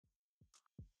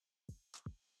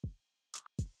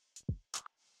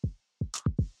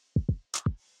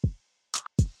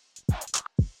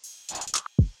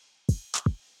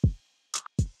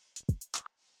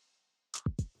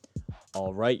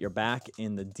All right, you're back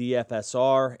in the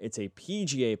DFSR. It's a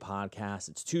PGA podcast.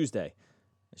 It's Tuesday.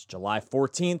 It's July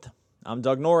 14th. I'm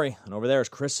Doug Norrie, and over there is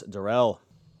Chris Durrell.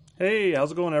 Hey,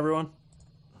 how's it going, everyone?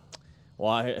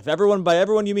 Well, if everyone, by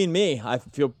everyone you mean me, I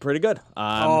feel pretty good.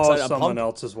 Someone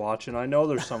else is watching. I know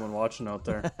there's someone watching out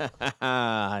there.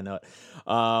 I know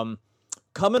it.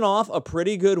 Coming off a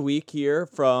pretty good week here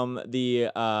from the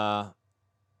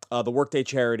Workday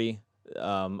Charity.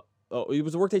 It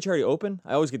was the Workday Charity Open.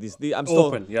 I always get these. I'm still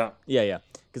Open, yeah.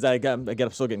 Because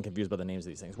I'm still getting confused by the names of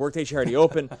these things. Workday Charity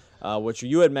Open, which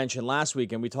you had mentioned last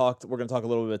week, and we're going to talk a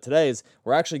little bit today. Is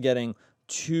we're actually getting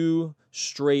 2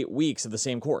 straight weeks of the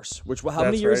same course. How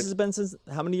many years has it been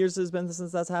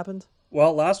since that's happened?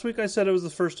 Well, last week I said it was the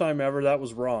first time ever. That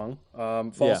was wrong.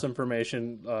 False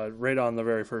information. Right on the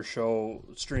very first show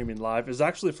streaming live. It's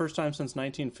actually the first time since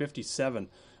 1957.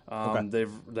 Okay.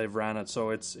 They've ran it, so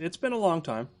it's been a long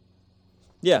time.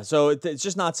 Yeah, so it's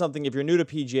just not something, if you're new to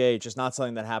PGA, it's just not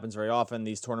something that happens very often.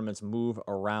 These tournaments move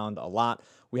around a lot.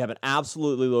 We have an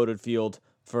absolutely loaded field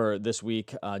for this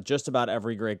week. Just about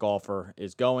every great golfer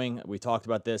is going. We talked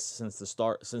about this since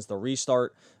the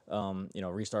restart.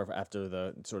 Restart after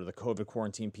the sort of the COVID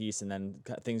quarantine piece, and then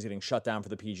things getting shut down for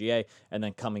the PGA, and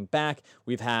then coming back.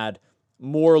 We've had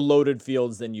more loaded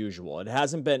fields than usual.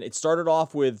 It started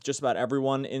off with just about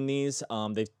everyone in these.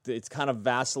 It's kind of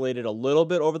vacillated a little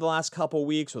bit over the last couple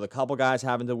weeks, with a couple guys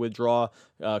having to withdraw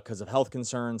because of health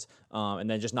concerns, and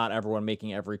then just not everyone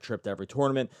making every trip to every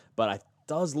tournament. But it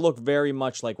does look very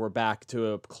much like we're back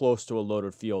to close to a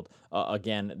loaded field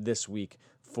again this week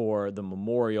for the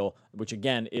Memorial, which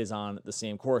again is on the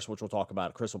same course, which we'll talk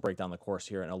about. Chris will break down the course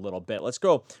here in a little bit. Let's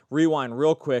go rewind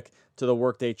real quick to the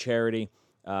Workday Charity.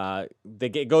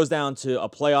 It goes down to a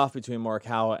playoff between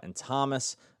Morikawa and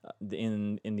Thomas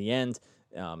in the end,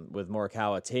 with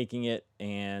Morikawa taking it.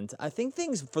 And I think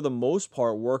things, for the most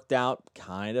part, worked out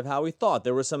kind of how we thought.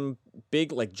 There was some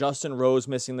big, like Justin Rose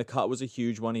missing the cut was a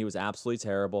huge one. He was absolutely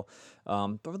terrible.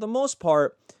 But for the most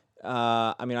part,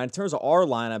 in terms of our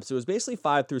lineups, it was basically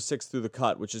 5 through 6 through the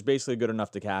cut, which is basically good enough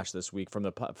to cash this week from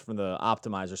the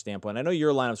optimizer standpoint. I know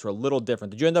your lineups were a little different.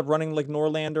 Did you end up running like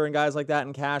Norlander and guys like that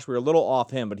in cash? We were a little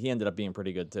off him, but he ended up being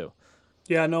pretty good too.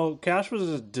 Yeah, no, cash was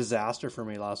a disaster for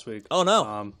me last week. Oh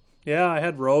no. Yeah, I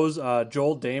had Rose.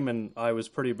 Joel Damon I was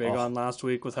pretty big on last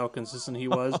week with how consistent he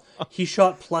was. He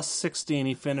shot plus 60 and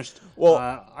he finished,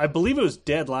 I believe it was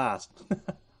dead last.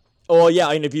 Oh yeah,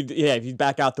 I mean if you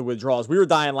back out the withdrawals, we were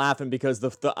dying laughing because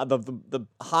the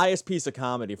highest piece of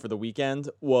comedy for the weekend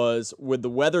was with the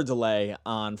weather delay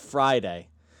on Friday.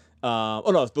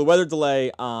 The weather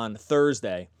delay on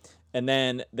Thursday, and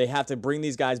then they have to bring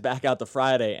these guys back out to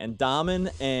Friday. And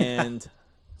Dahmen and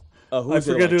I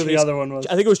forget who the other one was.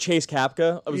 I think it was Chase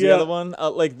Koepka. Was the other one.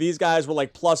 These guys were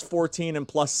like plus 14 and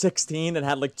plus 16 and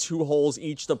had like 2 holes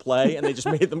each to play, and they just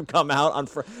made them come out on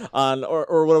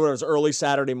whatever it was, early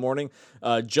Saturday morning,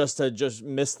 just to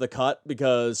miss the cut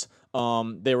because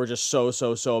they were just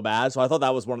so bad. So I thought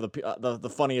that was one of the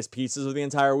funniest pieces of the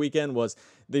entire weekend was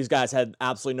these guys had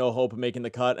absolutely no hope of making the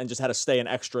cut and just had to stay an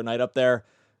extra night up there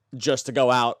just to go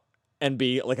out and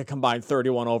be like a combined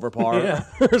 31 over par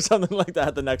or something like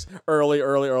that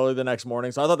early the next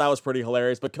morning. So I thought that was pretty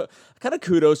hilarious, but kind of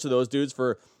kudos to those dudes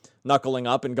for knuckling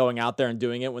up and going out there and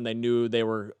doing it when they knew they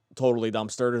were totally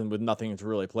dumpstered and with nothing to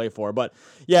really play for. But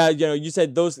yeah, you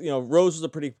said those, Rose was a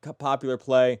pretty popular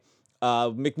play.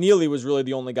 McNeely was really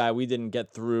the only guy we didn't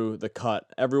get through the cut.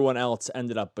 Everyone else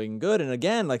ended up being good. And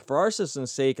again, like for our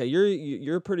system's sake,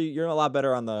 you're a lot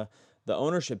better on the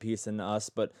ownership piece than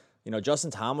us, but Justin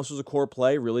Thomas was a core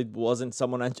play, really wasn't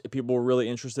someone people were really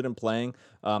interested in playing.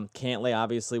 Cantlay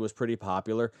obviously was pretty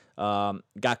popular.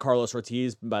 Got Carlos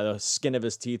Ortiz by the skin of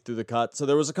his teeth through the cut. So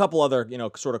there was a couple other,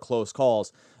 sort of close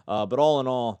calls. But all in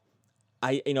all,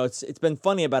 it's been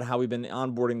funny about how we've been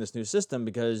onboarding this new system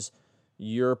because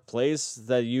your plays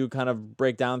that you kind of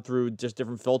break down through just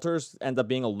different filters end up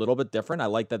being a little bit different. I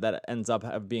like that ends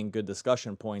up being good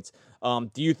discussion points. Do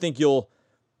you think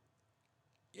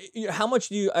how much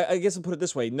do you, I guess I'll put it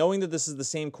this way, knowing that this is the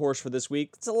same course for this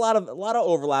week, it's a lot of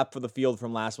overlap for the field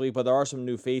from last week, but there are some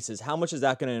new faces. How much is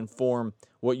that going to inform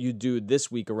what you do this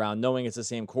week around knowing it's the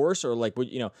same course, or like,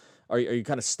 are you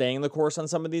kind of staying the course on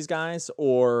some of these guys,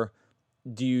 or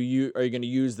are you going to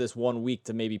use this 1 week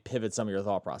to maybe pivot some of your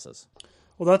thought process?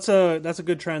 Well, that's a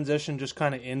good transition just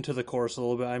kind of into the course a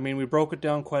little bit. I mean, we broke it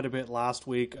down quite a bit last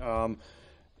week.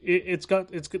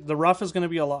 The rough is going to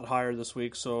be a lot higher this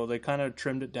week, so they kind of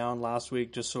trimmed it down last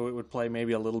week just so it would play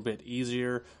maybe a little bit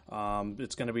easier.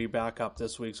 It's going to be back up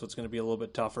this week, so it's going to be a little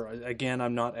bit tougher. Again,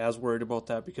 I'm not as worried about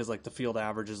that because like the field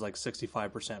average is like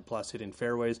 65% plus hitting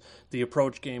fairways. The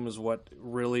approach game is what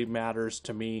really matters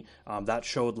to me. That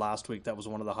showed last week. That was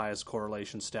one of the highest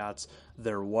correlation stats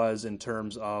there was in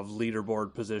terms of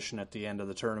leaderboard position at the end of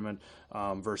the tournament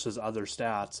versus other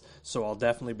stats. So I'll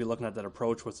definitely be looking at that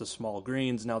approach with the small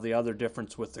greens. Now, the other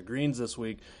difference with the greens this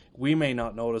week, we may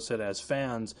not notice it as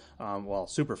fans. Well,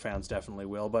 super fans definitely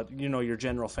will, but your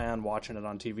general fan watching it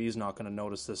on TV is not going to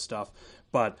notice this stuff.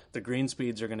 But the green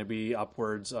speeds are going to be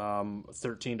upwards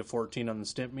 13 to 14 on the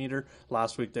stimp meter.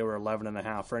 Last week they were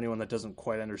 11.5. For anyone that doesn't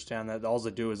quite understand that, all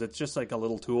they do is it's just like a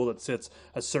little tool that sits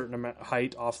a certain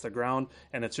height off the ground,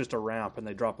 and it's just a ramp, and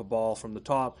they drop a ball from the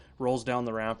top, rolls down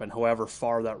the ramp, and however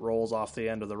far that rolls off the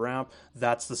end of the ramp,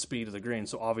 that's the speed of the green.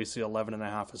 So obviously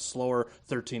 11.5 is slower,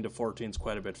 13 to 14 is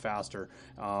quite a bit faster.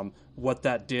 What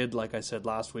that did, like I said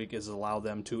last week, is allow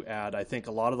them to add, I think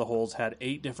a lot of the holes had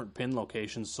 8 different pin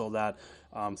locations, so that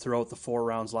throughout the 4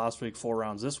 rounds last week, 4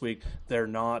 rounds this week, they're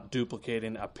not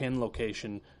duplicating a pin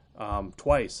location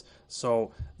twice.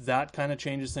 So that kind of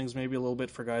changes things maybe a little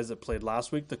bit for guys that played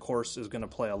last week. The course is going to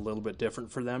play a little bit different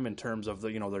for them in terms of the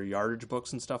their yardage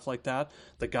books and stuff like that.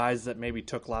 The guys that maybe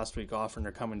took last week off and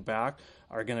are coming back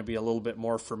are going to be a little bit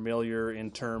more familiar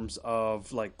in terms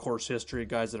of like course history,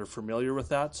 guys that are familiar with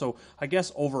that. So I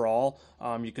guess overall,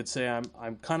 you could say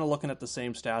I'm kind of looking at the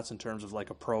same stats in terms of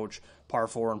like approach, par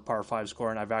 4 and par 5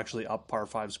 scoring. I've actually upped par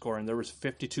 5 scoring. There was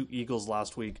 52 eagles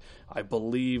last week. I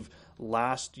believe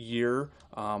last year,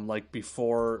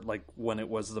 before, when it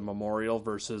was the Memorial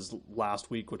versus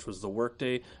last week, which was the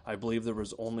workday, I believe there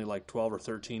was only 12 or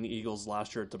 13 eagles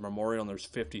last year at the Memorial, and there's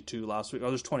 52 last week. Oh,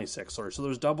 there's 26, sorry. So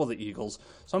there's double the eagles.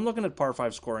 So I'm looking at par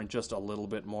 5 scoring just a little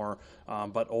bit more,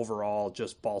 but overall,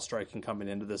 just ball striking coming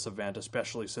into this event,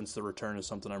 especially since the return is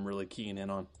something I'm really keying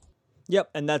in on.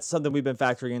 Yep, and that's something we've been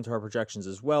factoring into our projections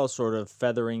as well, sort of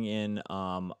feathering in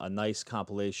a nice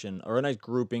compilation or a nice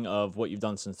grouping of what you've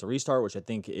done since the restart, which I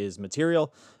think is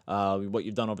material, what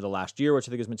you've done over the last year, which I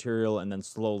think is material, and then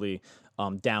slowly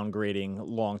downgrading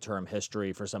long-term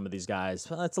history for some of these guys.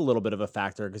 That's a little bit of a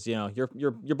factor because,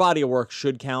 your body of work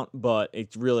should count, but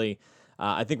it's really...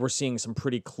 I think we're seeing some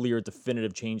pretty clear,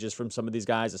 definitive changes from some of these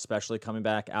guys, especially coming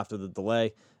back after the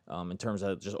delay. In terms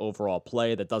of just overall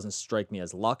play, that doesn't strike me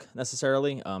as luck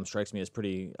necessarily. Strikes me as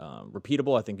pretty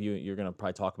repeatable. I think you're going to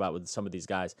probably talk about with some of these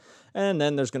guys, and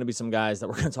then there's going to be some guys that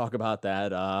we're going to talk about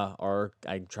that are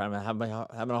having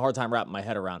a hard time wrapping my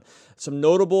head around. Some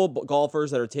notable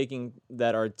golfers that are taking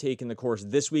the course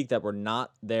this week that were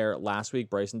not there last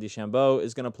week. Bryson DeChambeau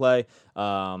is going to play.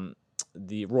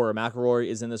 The Rory McIlroy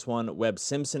is in this one. Webb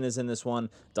Simpson is in this one.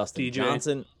 Dustin DJ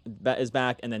Johnson is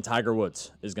back, and then Tiger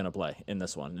Woods is going to play in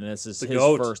this one. And this is the his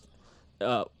GOAT. first.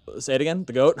 Say it again.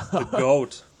 The GOAT. The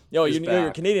GOAT.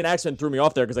 Your Canadian accent threw me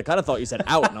off there because I kind of thought you said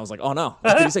out, and I was like, oh no,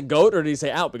 did you say goat or did you say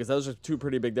out? Because those are two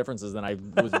pretty big differences. Then I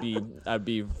was going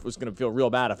to feel real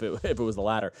bad if it was the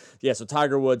latter. Yeah, so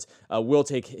Tiger Woods will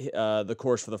take the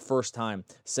course for the first time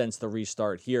since the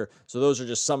restart here. So those are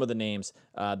just some of the names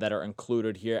that are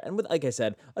included here, and with, like I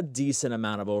said, a decent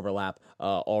amount of overlap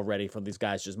already from these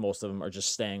guys. Just most of them are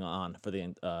just staying on for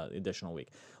the additional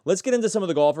week. Let's get into some of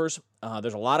the golfers.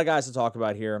 There's a lot of guys to talk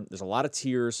about here. There's a lot of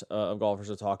tiers of golfers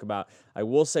to talk about. I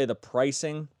will say the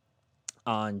pricing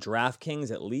on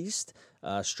DraftKings, at least,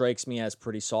 strikes me as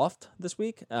pretty soft this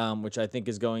week, which I think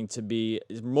is going to be,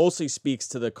 mostly speaks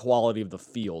to the quality of the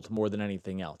field more than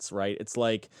anything else, right? It's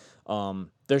like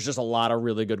there's just a lot of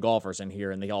really good golfers in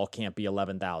here, and they all can't be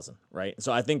 11,000, right?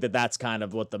 So I think that's kind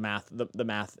of what the math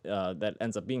that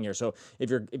ends up being here. So if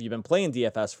you've been playing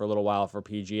DFS for a little while for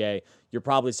PGA, you're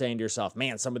probably saying to yourself,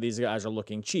 man, some of these guys are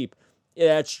looking cheap.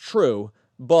 Yeah, it's true,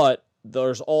 but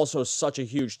there's also such a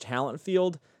huge talent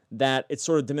field that it's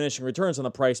sort of diminishing returns on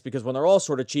the price, because when they're all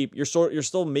sort of cheap, you're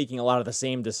still making a lot of the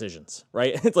same decisions,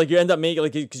 right? It's like you end up making,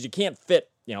 because you can't fit,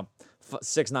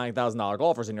 $6,000-$9,000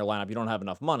 golfers in your lineup. You don't have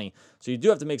enough money. So you do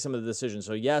have to make some of the decisions.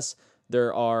 So yes,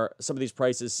 there are some of these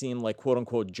prices seem like quote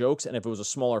unquote jokes. And if it was a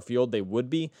smaller field, they would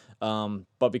be.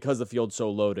 But because the field's so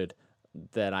loaded,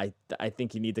 that I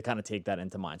think you need to kind of take that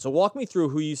into mind. So walk me through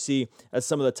who you see as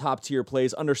some of the top tier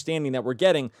plays, understanding that we're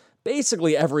getting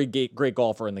basically every great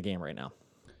golfer in the game right now.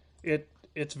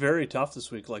 It's very tough this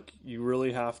week. Like, you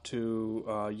really have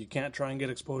to, you can't try and get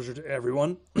exposure to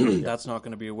everyone. That's not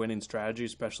going to be a winning strategy,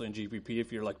 especially in GPP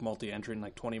if you're like multi-entering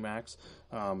like 20 max.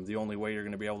 The only way you're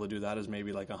going to be able to do that is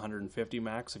maybe like 150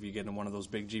 max. If you get in one of those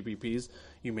big GPPs,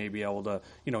 you may be able to,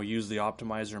 use the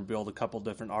optimizer and build a couple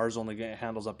different. Ours only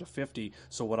handles up to 50.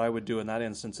 So what I would do in that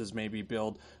instance is maybe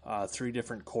build 3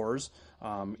 different cores,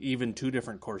 even 2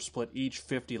 different cores, split each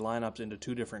 50 lineups into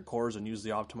 2 different cores and use the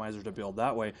optimizer to build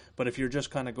that way. But if you're just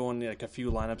kind of going like a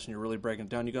few lineups and you're really breaking it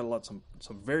down, you got some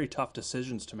very tough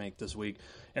decisions to make this week,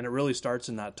 and it really starts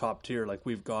in that top tier. Like,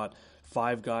 we've got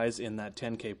 5 guys in that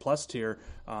 10K plus tier.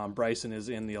 Bryson is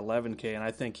in the 11K, and I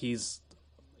think he's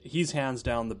hands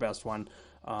down the best one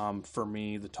for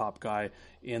me, the top guy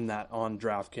in that on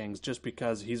DraftKings, just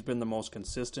because he's been the most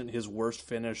consistent. His worst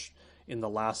finish in the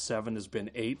last 7 has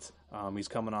been 8th. He's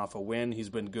coming off a win. He's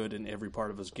been good in every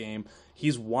part of his game.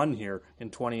 He's won here in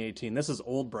 2018. This is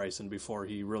old Bryson before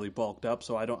he really bulked up.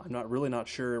 So I'm not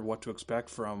sure what to expect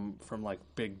from like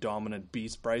big dominant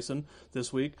beast Bryson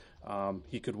this week.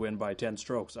 He could win by 10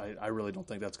 strokes. I really don't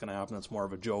think that's going to happen. That's more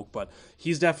of a joke, but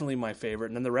he's definitely my favorite.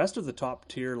 And then the rest of the top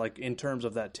tier, like in terms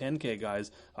of that 10K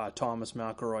guys, Thomas,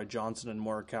 McIlroy, Johnson, and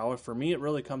Morikawa. For me, it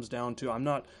really comes down to, I'm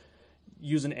not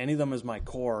using any of them as my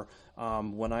core.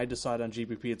 When I decide on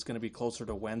GPP, it's going to be closer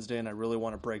to Wednesday, and I really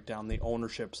want to break down the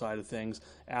ownership side of things.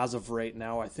 As of right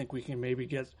now, I think we can maybe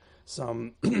get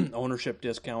some ownership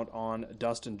discount on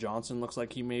Dustin Johnson. Looks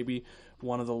like he may be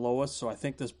one of the lowest, so I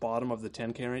think this bottom of the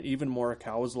 10K range, even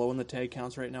Morikawa is low in the tag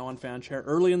counts right now on FanShare.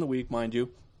 Early in the week, mind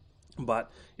you.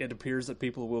 But it appears that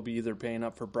people will be either paying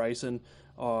up for Bryson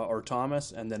or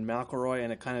Thomas, and then McIlroy,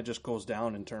 and it kind of just goes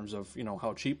down in terms of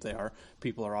how cheap they are.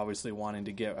 People are obviously wanting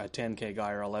to get a 10K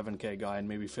guy or 11K guy and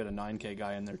maybe fit a 9K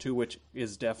guy in there too, which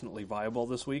is definitely viable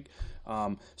this week.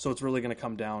 So it's really going to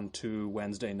come down to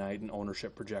Wednesday night and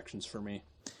ownership projections for me.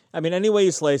 I mean, any way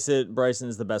you slice it,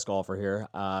 Bryson's the best golfer here.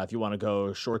 If you want to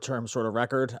go short-term sort of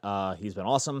record, he's been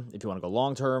awesome. If you want to go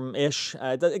long-term-ish,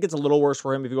 it gets a little worse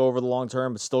for him if you go over the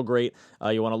long-term, but still great.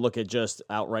 You want to look at just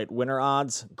outright winner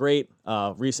odds, great.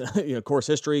 Recent course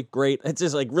history, great. It's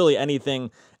just like really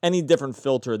anything, any different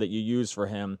filter that you use for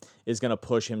him is going to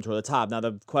push him to the top. Now,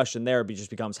 the question there just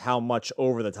becomes how much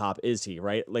over the top is he,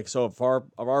 right? Like, so for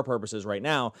our purposes right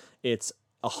now, it's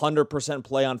 100%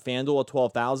 play on FanDuel at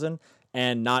 12,000.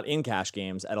 And not in cash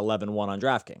games at 11-1 on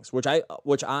DraftKings, which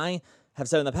I have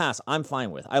said in the past, I'm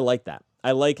fine with. I like that.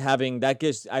 I like having that.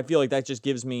 I feel like that just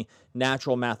gives me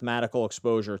natural mathematical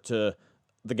exposure to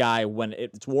the guy when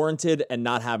it's warranted and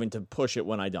not having to push it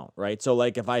when I don't, right? So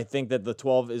like if I think that the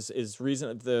 12 is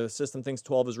reason, if the system thinks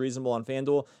 12 is reasonable on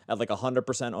FanDuel at like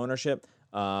 100% ownership,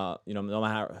 no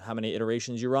matter how many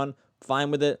iterations you run, fine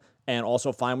with it. And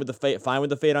also fine with the fade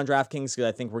on DraftKings, because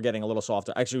I think we're getting a little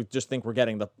softer. I actually just think we're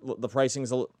getting the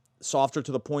pricing's a little softer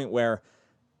to the point where,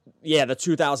 yeah, the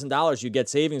 $2,000 you get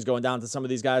savings going down to some of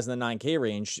these guys in the 9K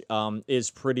range is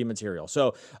pretty material.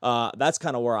 So that's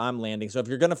kind of where I'm landing. So if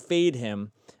you're gonna fade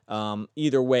him,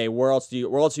 either way, where else are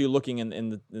you looking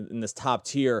in this top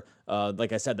tier?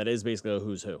 Like I said, that is basically a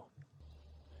who's who.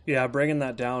 Yeah, bringing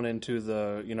that down into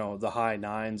the the high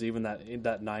 9s, even that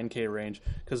 9K range,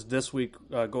 because this week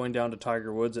going down to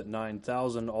Tiger Woods at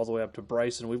 9,000 all the way up to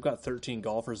Bryson, we've got 13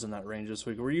 golfers in that range this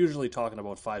week. We're usually talking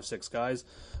about 5-6 guys,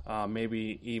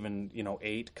 maybe even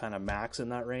 8 kind of max in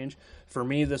that range. For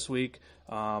me this week,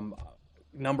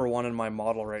 number one in my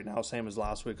model right now, same as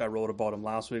last week. I wrote about him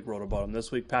last week, wrote about him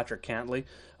this week. Patrick Cantlay,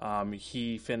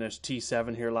 he finished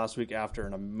T7 here last week after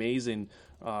an amazing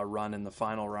run in the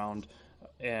final round.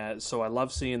 And so I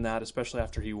love seeing that, especially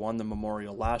after he won the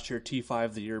Memorial last year,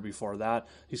 T5 the year before that.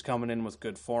 He's coming in with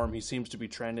good form. He seems to be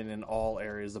trending in all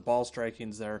areas. The ball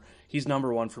striking's there. He's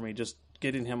number one for me. Just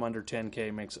getting him under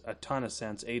 10K makes a ton of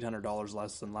sense, $800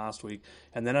 less than last week.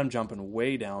 And then I'm jumping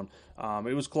way down.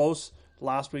 It was close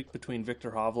last week between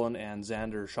Viktor Hovland and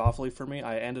Xander Schauffele for me.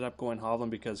 I ended up going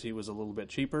Hovland because he was a little bit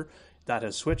cheaper. That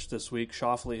has switched this week.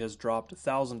 Schauffele has dropped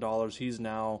 $1,000. He's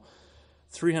now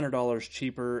 $300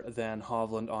 cheaper than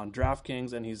Hovland on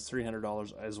DraftKings, and he's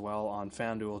 $300 as well on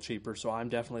FanDuel cheaper. So I'm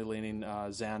definitely leaning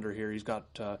Xander here. He's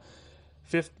got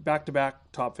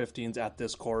back-to-back top 15s at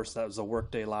this course. That was a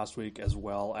workday last week as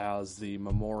well as the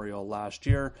Memorial last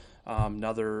year.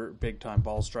 Another big-time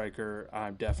ball striker.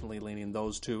 I'm definitely leaning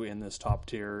those two in this top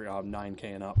tier, 9K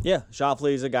and up. Yeah,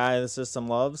 Schauffele is a guy the system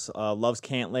loves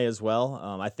Cantlay as well.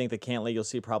 I think that Cantlay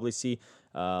you'll probably see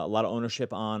a lot of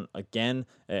ownership on again.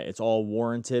 It's all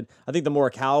warranted. I think the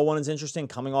Morikawa one is interesting.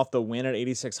 Coming off the win at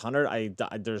 8,600,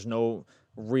 there's no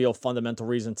real fundamental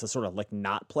reason to sort of like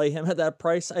not play him at that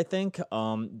price. I think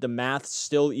the math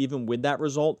still, even with that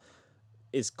result,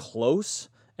 is close.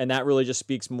 And that really just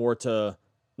speaks more to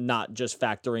not just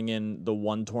factoring in the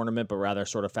one tournament, but rather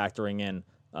sort of factoring in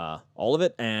all of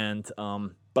it. And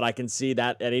but I can see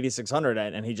that at 8,600,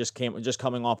 and he just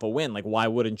coming off a win. Like, why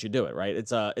wouldn't you do it, right?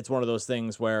 It's one of those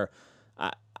things where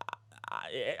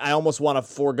I almost want to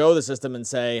forego the system and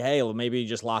say, hey, well, maybe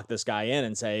just lock this guy in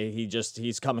and say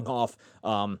he's coming off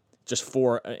just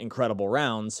 4 incredible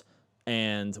rounds.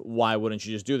 And why wouldn't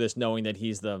you just do this, knowing that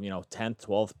he's the 10th,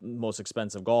 12th most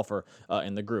expensive golfer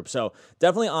in the group? So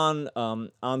definitely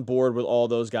on board with all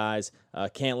those guys.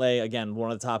 Cantlay, again,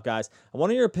 one of the top guys. I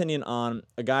want your opinion on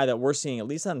a guy that we're seeing, at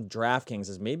least on DraftKings,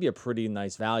 is maybe a pretty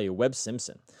nice value, Webb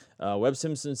Simpson. Webb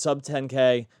Simpson sub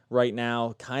 10K right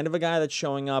now, kind of a guy that's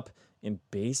showing up in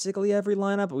basically every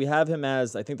lineup. We have him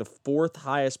as, I think, the 4th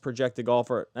highest projected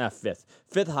golfer,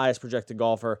 5th highest projected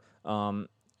golfer.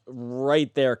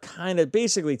 Right there, kind of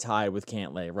basically tied with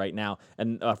Cantlay right now,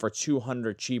 and for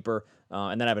 200 cheaper.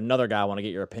 And then I have another guy I want to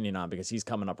get your opinion on because he's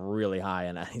coming up really high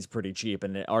and he's pretty cheap.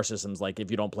 And our system's like, if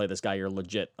you don't play this guy, you're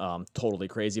legit totally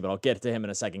crazy. But I'll get to him in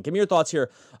a second. Give me your thoughts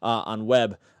here on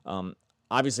Webb.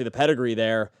 Obviously, the pedigree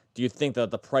there. Do you think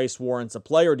that the price warrants a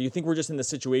play, or do you think we're just in the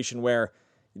situation where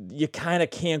you kind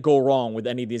of can't go wrong with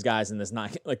any of these guys in this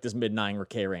this mid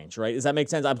 9K range, right? Does that make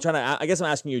sense? I guess I'm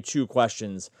asking you 2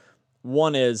 questions.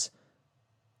 One is,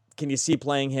 can you see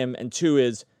playing him? And 2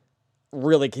 is,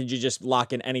 really, could you just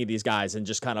lock in any of these guys and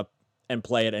just kind of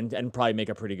play it and probably make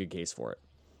a pretty good case for it?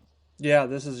 Yeah,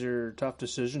 this is your tough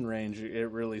decision range,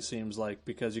 it really seems like,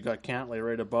 because you got Cantlay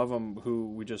right above him,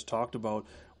 who we just talked about.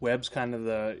 Webb's kind of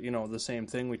the same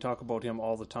thing. We talk about him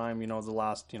all the time, the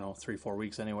last, 3-4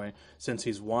 weeks anyway, since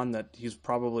he's won, that he's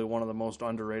probably one of the most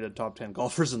underrated top 10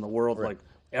 golfers in the world, right, like,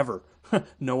 ever.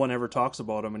 No one ever talks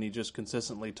about him, and he just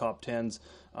consistently top 10s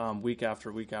week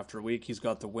after week after week. He's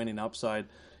got the winning upside.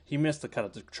 He missed the cut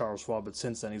at the Charles Schwab, but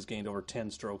since then he's gained over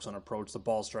 10 strokes on approach. The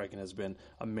ball striking has been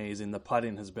amazing. The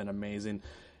putting has been amazing.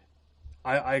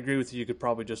 I agree with you. You could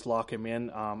probably just lock him in.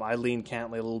 I lean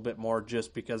Cantlay a little bit more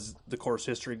just because the course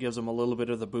history gives him a little bit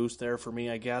of the boost there for me,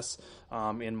 I guess,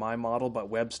 in my model. But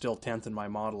Webb's still 10th in my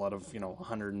model out of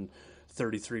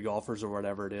 133 golfers or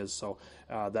whatever it is. So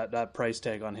that price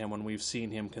tag on him, when we've seen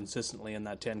him consistently in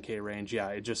that 10K range, yeah,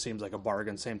 it just seems like a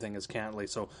bargain. Same thing as Cantlay.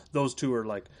 So those two are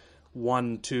like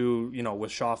 1, 2,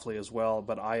 with Schauffele as well.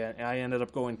 But I ended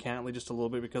up going Cantlay just a little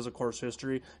bit because of course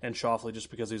history, and Schauffele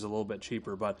just because he's a little bit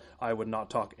cheaper. But I would not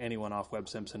talk anyone off Webb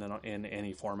Simpson in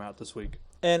any format this week.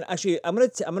 And actually, I'm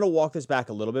gonna walk this back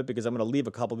a little bit because I'm gonna leave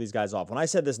a couple of these guys off. When I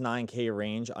said this 9K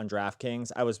range on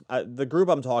DraftKings, the group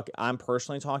I'm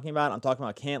personally talking about. I'm talking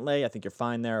about Cantlay. I think you're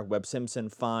fine there. Webb Simpson,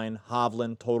 fine.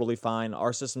 Hovland, totally fine.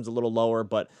 Our system's a little lower,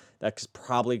 but that's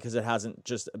probably because it hasn't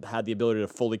just had the ability to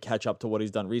fully catch up to what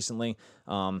he's done recently.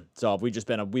 So we've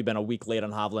been a week late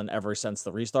on Hovland ever since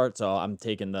the restart. So I'll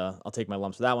take my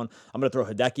lumps for that one. I'm gonna throw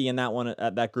Hideki in that one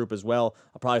at that group as well.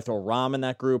 I'll probably throw Rahm in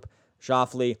that group.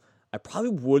 Schauffele. I probably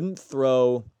wouldn't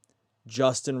throw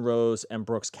Justin Rose and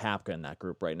Brooks Koepka in that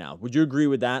group right now. Would you agree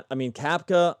with that? I mean,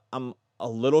 Koepka, I'm a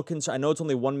little concerned. I know it's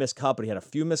only one missed cut, but he had a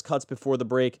few missed cuts before the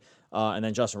break, and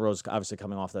then Justin Rose obviously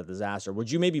coming off that disaster. Would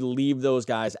you maybe leave those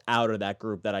guys out of that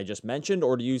group that I just mentioned,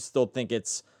 or do you still think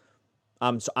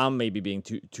I'm maybe being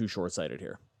too short-sighted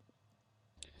here?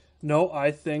 No, I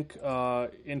think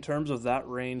in terms of that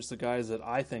range, the guys that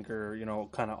I think are,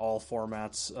 kind of all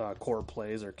formats core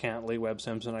plays are Cantlay, Webb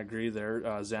Simpson. I agree there.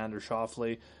 Xander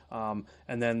Schauffele.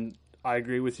 And then I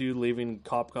agree with you leaving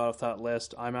Koepka off that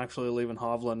list. I'm actually leaving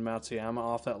Hovland and Matsuyama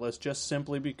off that list just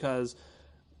simply because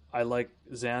I like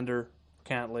Xander,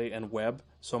 Cantlay, and Webb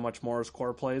so much more as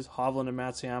core plays. Hovland and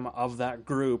Matsuyama of that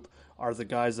group are the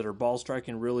guys that are ball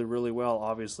striking really, really well.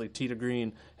 Obviously, Tita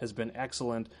Green has been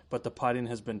excellent, but the putting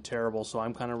has been terrible. So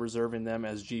I'm kind of reserving them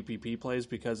as GPP plays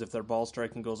because if their ball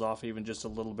striking goes off even just a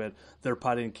little bit, their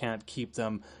putting can't keep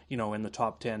them, in the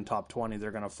top 10, top 20.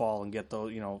 They're going to fall and get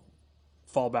those,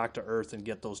 fall back to earth and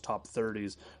get those top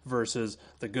 30s versus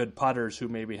the good putters who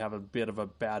maybe have a bit of a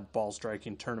bad ball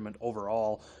striking tournament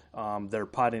overall. They're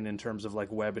putting in terms of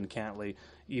like Webb and Cantlay,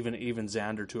 even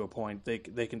Xander to a point. They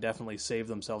can definitely save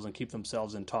themselves and keep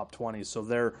themselves in top 20s. So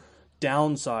their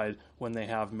downside when they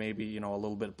have maybe a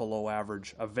little bit below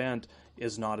average event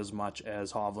is not as much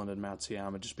as Hovland and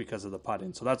Matsuyama just because of the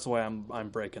putting. So that's the way I'm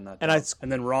breaking that down.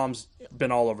 And then Rahm's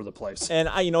been all over the place. And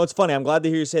it's funny. I'm glad to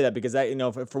hear you say that because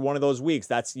that for one of those weeks,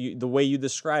 that's the way you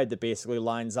described it basically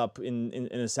lines up in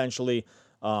essentially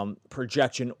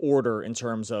projection order in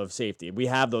terms of safety. We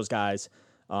have those guys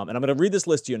And I'm going to read this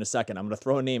list to you in a second. I'm going to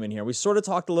throw a name in here. We sort of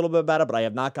talked a little bit about it, but I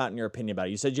have not gotten your opinion about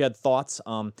it. You said you had thoughts,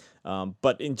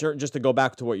 but just to go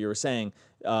back to what you were saying,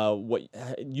 what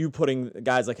you putting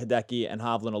guys like Hideki and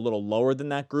Hovland a little lower than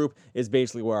that group is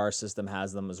basically where our system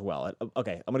has them as well.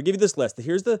 Okay, I'm going to give you this list.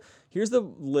 Here's the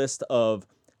list of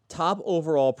top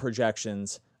overall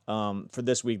projections for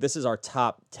this week. This is our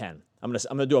top 10. I'm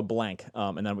gonna do a blank,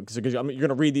 and then because you're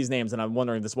gonna read these names, and I'm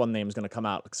wondering this one name is gonna come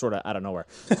out sort of out of nowhere.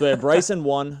 So we have Bryson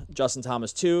 1, Justin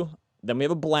Thomas 2, then we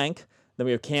have a blank, then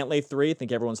we have Cantlay 3. I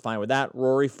think everyone's fine with that.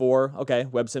 Rory 4, okay.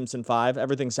 Webb Simpson 5,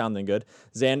 everything's sounding good.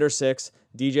 Xander 6,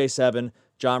 DJ 7,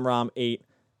 Jon Rahm 8,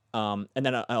 and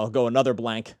then I'll go another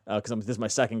blank because this is my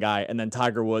second guy, and then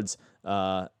Tiger Woods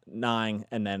 9,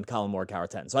 and then Colin Morikawa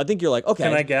 10. So I think you're like, okay,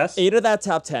 can I guess 8 of that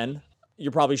top 10.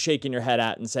 You're probably shaking your head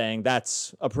at and saying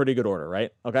that's a pretty good order,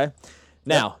 right? Okay.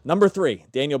 Now, number 3,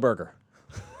 Daniel Berger.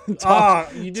 You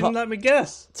didn't let me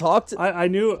guess. I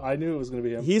knew it was going to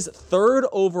be him. He's 3rd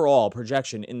overall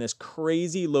projection in this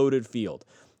crazy loaded field.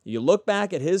 You look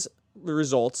back at his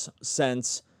results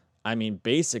since,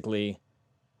 basically,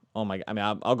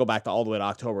 I'll go back to all the way to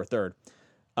October 3rd.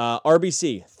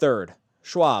 RBC 3rd,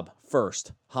 Schwab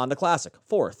 1st, Honda Classic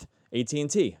 4th,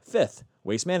 AT&T 5th,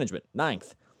 Waste Management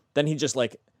 9th. Then he just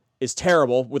is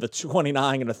terrible with a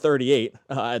 29 and a 38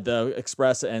 at the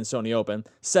Express and Sony Open.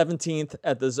 17th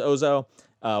at the Zozo.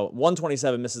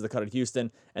 127 misses the cut at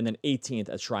Houston. And then 18th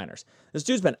at Shriners. This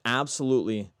dude's been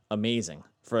absolutely amazing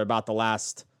for about the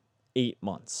last 8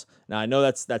 months. Now, I know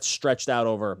that's stretched out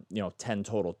over 10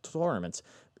 total tournaments.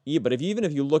 But if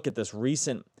you look at this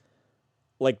recent,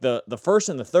 the first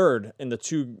and the third in the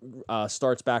 2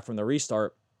 starts back from the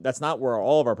restart, that's not where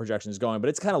all of our projections is going, but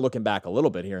it's kind of looking back a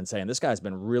little bit here and saying this guy's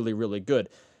been really, really good.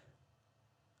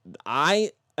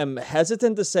 I am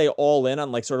hesitant to say all in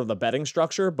on sort of the betting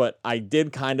structure, but I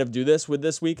did kind of do this with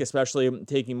this week, especially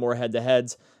taking more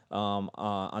head-to-heads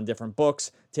on different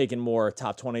books, taking more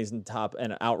top 20s and top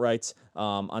and outrights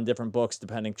on different books,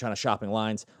 trying to shopping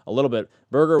lines a little bit.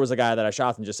 Berger was a guy that I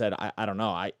shopped and just said, I don't know.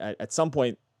 I at some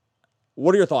point.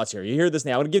 What are your thoughts here? You hear this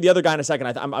name. I'm going to give the other guy in a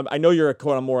second. I know you're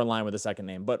more in line with the second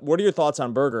name, but what are your thoughts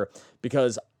on Berger?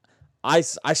 Because I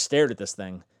stared at this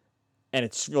thing, and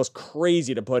it feels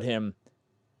crazy to put him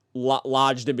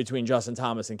lodged in between Justin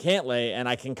Thomas and Cantlay, and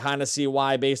I can kind of see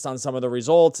why based on some of the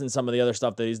results and some of the other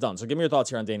stuff that he's done. So give me your thoughts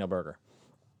here on Daniel Berger.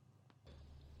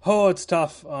 Oh, it's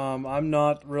tough. I'm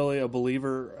not really a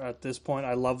believer at this point.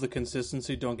 I love the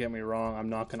consistency. Don't get me wrong. I'm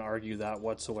not going to argue that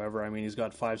whatsoever. He's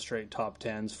got 5 straight top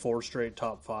 10s, 4 straight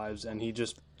top 5s, and he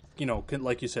just,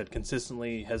 like you said,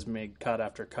 consistently has made cut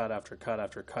after cut after cut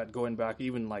after cut. Going back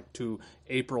even to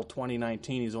April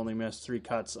 2019, he's only missed 3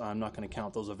 cuts. I'm not going to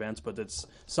count those events, but it's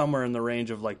somewhere in the range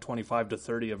of 25 to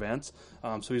 30 events.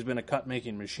 So he's been a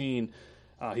cut-making machine.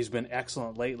 He's been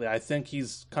excellent lately. I think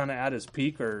he's kind of at his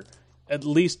peak, or at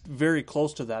least very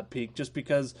close to that peak, just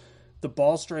because the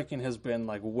ball striking has been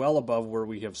well above where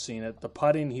we have seen it. The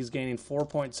putting, he's gaining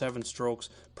 4.7 strokes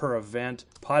per event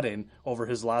putting over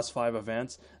his last 5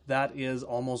 events. That is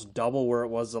almost double where it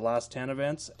was the last 10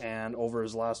 events, and over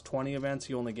his last 20 events,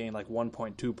 he only gained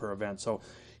 1.2 per event. So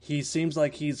he seems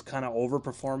like he's kind of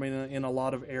overperforming in a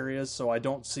lot of areas, so I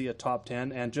don't see a top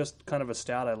 10. And just kind of a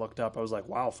stat I looked up, I was like,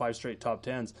 wow, 5 straight top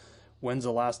 10s. When's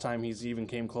the last time he's even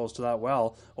came close to that?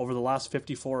 Well, over the last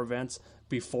 54 events,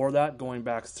 before that, going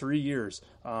back 3 years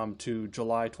to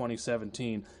July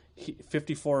 2017,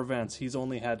 54 events, he's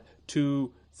only had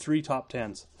 3 top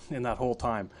 10s in that whole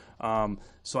time.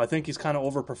 So I think he's kind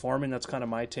of overperforming. That's kind of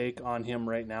my take on him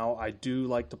right now. I do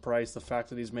like the price, the fact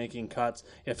that he's making cuts.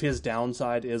 If his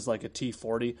downside is a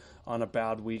T40 on a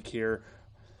bad week here,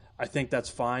 I think that's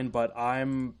fine, but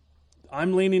I'm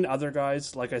leaning other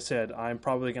guys. Like I said, I'm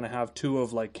probably going to have 2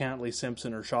 of Cantlay,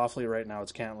 Simpson, or Schauffele. Right now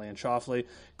it's Cantlay and Schauffele.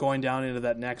 Going down into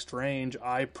that next range,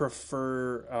 I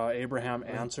prefer Abraham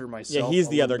Ancer myself. Yeah, he's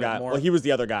the other guy. Well, he was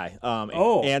the other guy.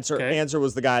 Ancer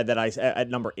was the guy that at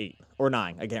number 8 or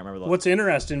 9. I can't remember. What's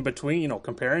interesting between,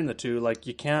 comparing the two,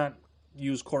 you can't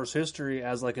use course history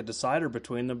as a decider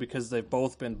between them because they've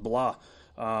both been blah.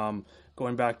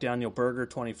 Going back, Daniel Berger,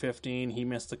 2015, he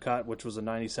missed the cut, which was a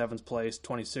 97th place.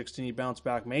 2016, he bounced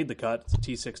back, made the cut. It's a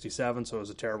T67, so it was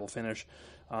a terrible finish.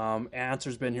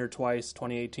 Ancer's been here twice,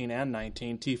 2018 and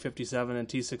 19, T57 and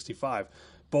T65.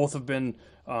 Both have been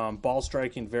ball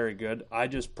striking very good. I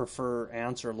just prefer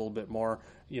Ancer a little bit more.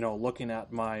 Looking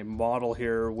at my model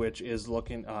here, which is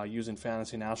looking using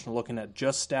Fantasy National, looking at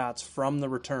just stats from the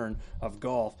return of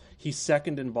golf. He's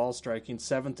 2nd in ball striking,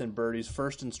 7th in birdies,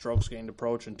 1st in strokes gained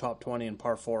approach, and top 20 in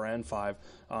par 4 and 5.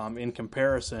 In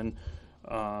comparison,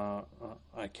 I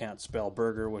can't spell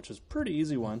Berger, which is a pretty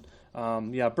easy one.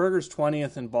 Berger's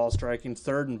 20th in ball striking,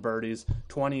 third in birdies,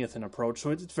 20th in approach. So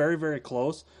it's very, very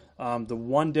close. The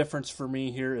one difference for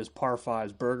me here is par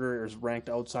fives. Berger is ranked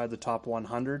outside the top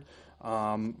 100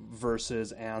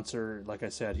 versus Ancer. Like I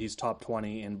said, he's top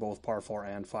 20 in both par 4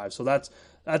 and 5. So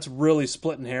that's really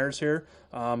splitting hairs here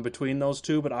between those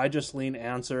two. But I just lean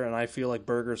Ancer, and I feel like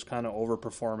Berger's kind of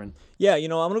overperforming. Yeah, I'm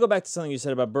going to go back to something you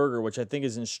said about Berger, which I think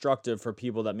is instructive for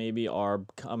people that maybe are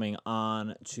coming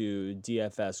on to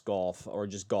DFS golf or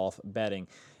just golf betting.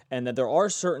 And that there are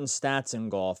certain stats in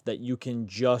golf that you can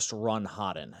just run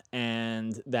hot in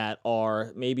and that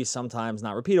are maybe sometimes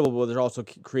not repeatable, but they also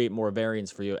create more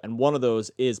variance for you. And one of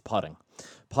those is putting.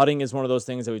 Putting is one of those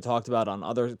things that we talked about on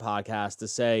other podcasts to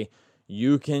say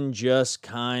you can just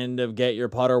kind of get your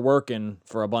putter working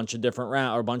for a bunch of different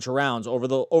rounds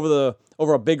over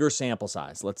a bigger sample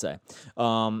size, let's say.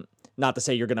 Not to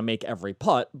say you're going to make every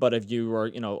putt, but if you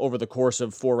are, over the course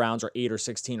of 4 rounds or 8 or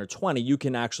 16 or 20, you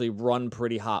can actually run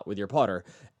pretty hot with your putter.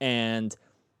 And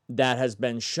that has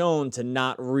been shown to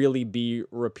not really be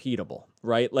repeatable,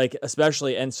 right? Like,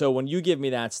 especially, and so when you give me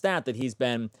that stat that he's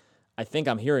been, I think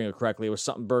I'm hearing it correctly, it was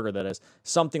something Berger that is,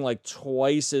 something like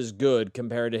twice as good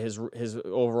compared to his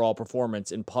overall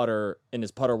performance in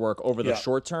his putter work over the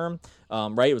short term,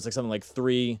 right? It was like something like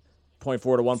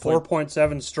 3.4 to 1.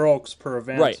 4.7 strokes per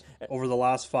event over the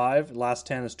last 5. Last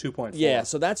 10 is 2.4. Yeah,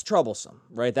 so that's troublesome,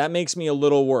 right? That makes me a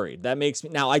little worried.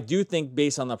 Now, I do think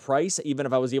based on the price, even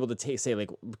if I was able to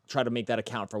try to make that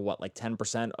account for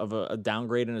 10% of a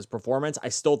downgrade in his performance, I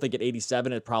still think at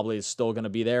 87, it probably is still going to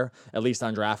be there, at least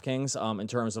on DraftKings in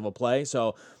terms of a play.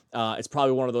 So it's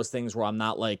probably one of those things where I'm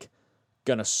not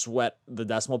going to sweat the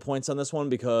decimal points on this one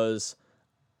because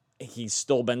he's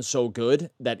still been so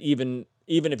good that even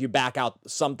if you back out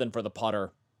something for the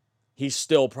putter, he's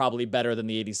still probably better than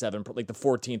the 87, like the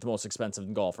 14th most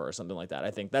expensive golfer or something like that.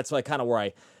 I think that's kind of where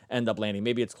I end up landing.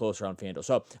 Maybe it's closer on FanDuel.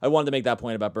 So I wanted to make that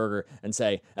point about Berger and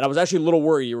I was actually a little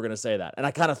worried you were going to say that. And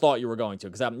I kind of thought you were going to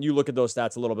because you look at those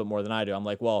stats a little bit more than I do. I'm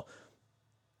like, well,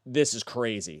 this is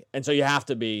crazy. And so you have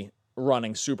to be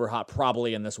running super hot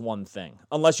probably in this one thing,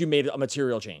 unless you made a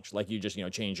material change, like you just,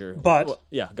 change your... But... Well,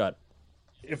 yeah, go ahead.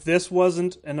 If this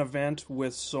wasn't an event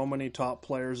with so many top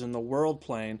players in the world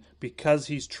playing, because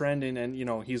he's trending and,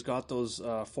 he's got those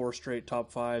 4 straight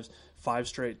top 5s, 5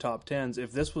 straight top 10s,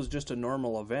 if this was just a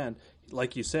normal event,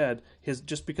 like you said,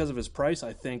 just because of his price,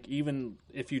 I think even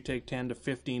if you take 10 to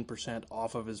 15%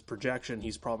 off of his projection,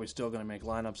 he's probably still going to make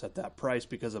lineups at that price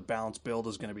because a balanced build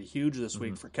is going to be huge this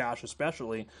week for cash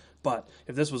especially. But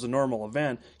if this was a normal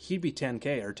event, he'd be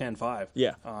 10K or 10.5.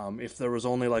 Yeah. If there was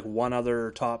only one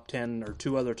other top 10 or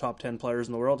 2 other top 10 players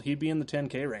in the world, he'd be in the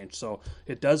 10K range. So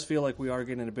it does feel like we are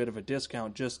getting a bit of a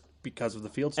discount just because of the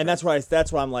field strength. And that's why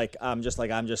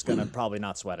I'm just gonna probably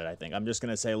not sweat it. I think I'm just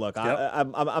gonna say, look,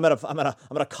 Yep. I'm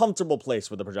at a comfortable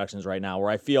place with the projections right now, where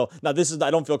I feel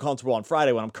I don't feel comfortable on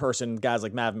Friday when I'm cursing guys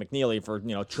like Mav McNeely for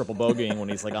triple bogeying when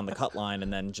he's on the cut line,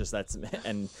 and then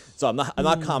so I'm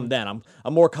not calm then.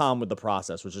 I'm more calm with the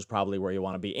process, which is probably where you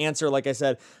want to be. Ancer, like I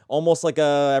said, almost like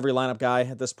every lineup guy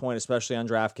at this point, especially on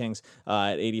DraftKings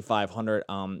at 8,500.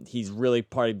 He's really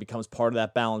becomes part of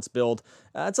that balanced build.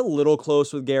 It's a little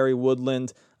close with Gary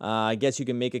Woodland. I guess you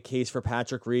can make a case for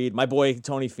Patrick Reed. My boy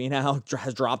Tony Finau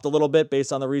has dropped a little bit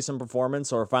based on the recent performance,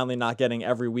 so we're finally not getting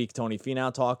every week Tony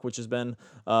Finau talk, which has been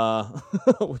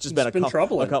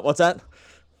troubling. What's that?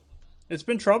 It's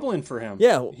been troubling for him.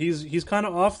 Yeah, he's kind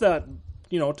of off that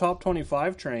top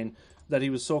 25 train that he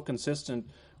was so consistent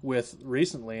with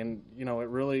recently, and it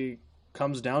really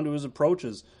comes down to his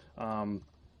approaches.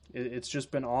 It's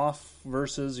just been off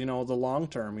versus the long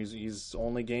term. He's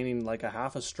only gaining a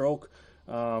half a stroke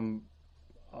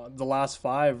the last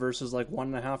 5 versus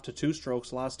 1.5 to 2 strokes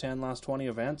the last 10, last 20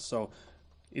 events. So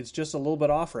it's just a little bit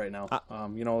off right now.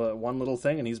 One little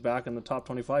thing, and he's back in the top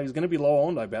 25. He's going to be low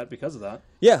owned, I bet, because of that.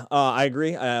 Yeah, I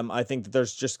agree. I think that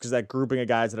there's just because that grouping of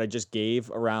guys that I just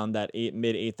gave around that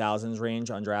mid 8,000s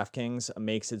range on DraftKings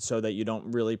makes it so that you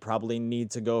don't really probably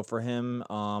need to go for him.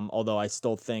 Although I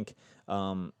still think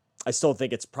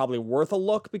it's probably worth a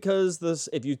look because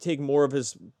if you take more of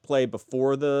his play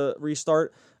before the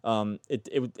restart,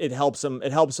 it helps him.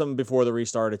 It helps him before the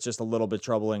restart. It's just a little bit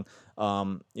troubling.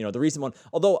 The recent one,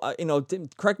 although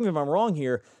correct me if I'm wrong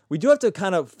here, we do have to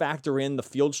kind of factor in the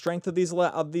field strength of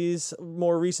these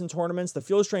more recent tournaments. The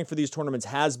field strength for these tournaments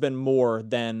has been more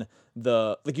than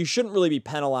you shouldn't really be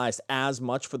penalized as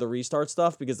much for the restart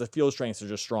stuff because the field strengths are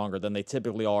just stronger than they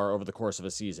typically are over the course of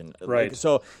a season. Right.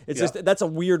 So it's just that's a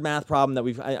weird math problem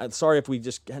that I'm sorry if we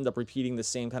just end up repeating the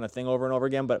same kind of thing over and over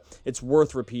again, but it's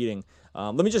worth repeating.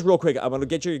 Let me just real quick. I want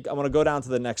to go down to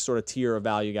the next sort of tier of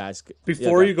value, guys.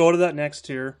 Before you go to that next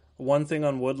tier, one thing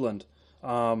on Woodland.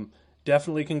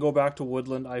 Definitely can go back to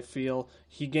Woodland, I feel.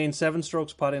 He gained 7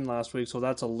 strokes putting last week, so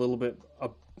that's a little bit,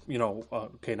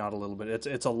 okay, not a little bit.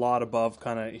 It's a lot above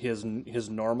kind of his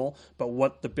normal. But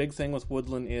what the big thing with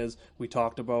Woodland is, we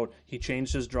talked about, he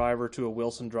changed his driver to a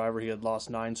Wilson driver. He had lost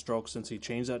 9 strokes since he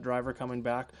changed that driver coming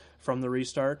back from the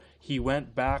restart. He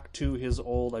went back to his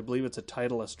old, I believe it's a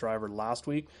Titleist driver last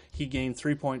week. He gained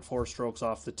 3.4 strokes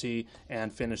off the tee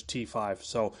and finished T5.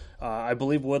 So I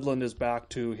believe Woodland is back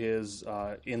to his,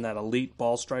 in that elite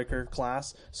ball striker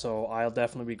class. So I'll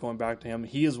definitely be going back to him.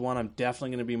 He is one I'm definitely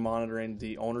going to be monitoring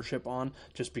the ownership on,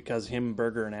 just because him,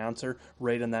 Berger, and Ancer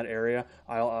right in that area.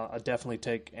 I'll definitely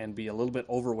take and be a little bit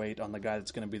overweight on the guy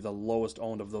that's going to be the lowest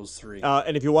owned of those 3.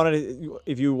 And if you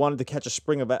wanted to catch a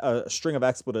string of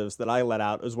expletives that I let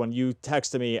out, is when you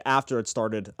texted me after it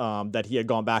started that he had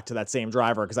gone back to that same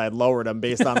driver, because I had lowered him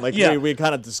based on we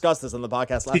kind of discussed this on the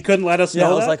podcast last. He couldn't let us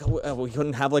know. I was like, we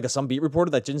couldn't have some beat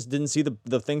reporter that just didn't see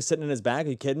the thing sitting in his bag.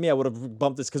 Are you kidding me? I would have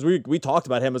bumped this, because we talked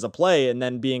about him as a play and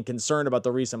then being concerned about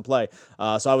the recent play.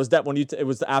 So I was it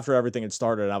was after everything had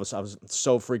started, and I was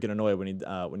so freaking annoyed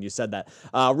when you said that.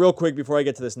 Real quick before I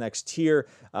get to this next tier.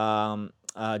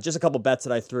 Just a couple bets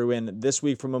that I threw in this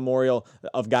week for Memorial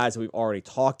of guys that we've already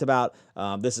talked about.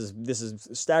 This is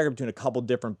staggered between a couple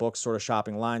different books, sort of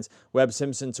shopping lines. Webb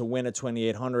Simpson to win at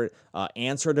 2,800.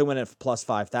 Ancer to win at plus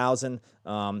 5,000.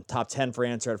 Top 10 for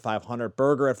Ancer at 500.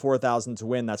 Berger at 4,000 to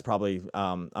win. That's probably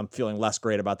I'm feeling less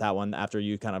great about that one after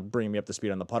you kind of bring me up to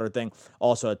speed on the putter thing.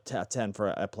 Also at 10 for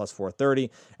at plus 430.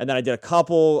 And then I did a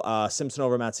couple Simpson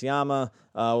over Matsuyama.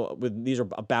 These are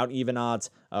about even odds.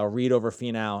 Reed over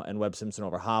Finau and Webb Simpson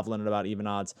over Hovland at about even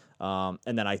odds. And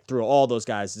then I threw all those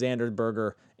guys: Xander,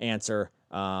 Berger, Ancer,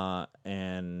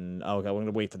 and we're going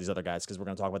to wait for these other guys because we're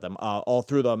going to talk about them. All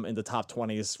threw them in the top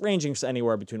 20s, ranging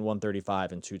anywhere between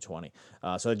 135 and 220.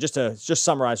 So just to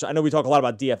summarize, I know we talk a lot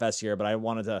about DFS here, but I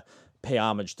wanted to pay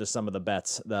homage to some of the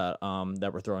bets that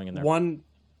we're throwing in there. One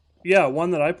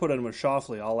that I put in was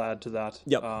Schauffele. I'll add to that.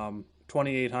 Yep.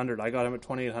 2,800. I got him at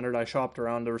 2,800. I shopped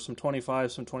around. There were some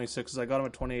 25s, some 26s. I got him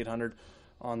at 2,800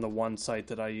 on the one site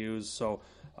that I use. So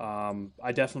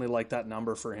I definitely like that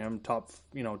number for him. Top,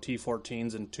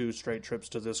 T14s and 2 straight trips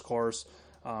to this course.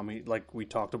 Like we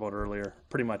talked about earlier,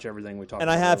 pretty much everything we talked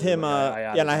about. And I have him,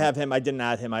 I have him. I didn't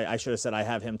add him. I should have said I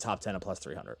have him top 10 at plus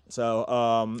 300.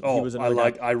 So he was another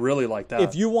guy. I really like that.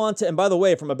 If you want to, and by the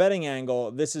way, from a betting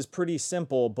angle, this is pretty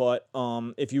simple. But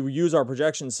if you use our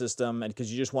projection system, and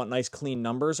because you just want nice clean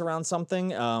numbers around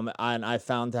something, and I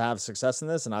found to have success in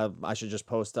this, and I should just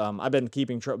post. I've been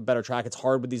keeping better track. It's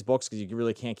hard with these books because you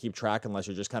really can't keep track unless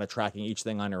you're just kind of tracking each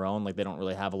thing on your own. Like they don't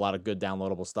really have a lot of good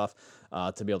downloadable stuff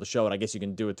to be able to show it. I guess you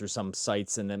can do it through some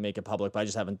sites and then make it public, but I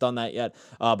just haven't done that yet.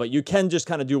 But you can just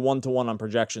kind of do one-to-one on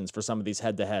projections for some of these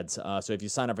head-to-heads. So if you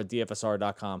sign up at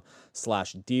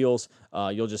dfsr.com/deals,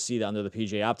 you'll just see that under the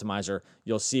PGA Optimizer,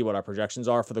 you'll see what our projections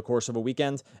are for the course of a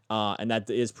weekend. And that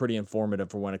is pretty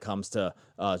informative for when it comes to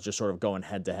just sort of going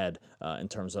head-to-head in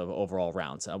terms of overall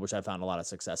rounds, which I found a lot of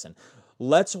success in.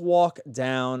 Let's walk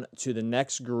down to the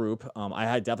next group.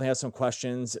 I definitely have some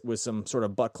questions with some sort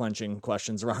of butt-clenching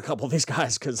questions around a couple of these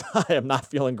guys because I am not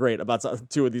feeling great about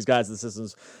 2 of these guys the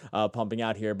system's pumping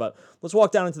out here. But let's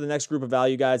walk down into the next group of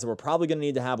value guys that we're probably going to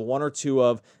need to have 1 or 2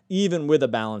 of, even with a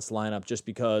balanced lineup, just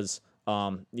because,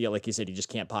 like you said, you just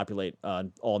can't populate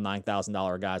all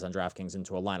 $9,000 guys on DraftKings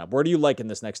into a lineup. Where do you like in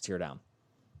this next tier down?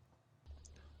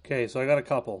 Okay, so I got a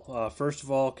couple. First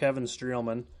of all, Kevin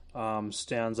Streelman.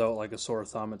 Stands out like a sore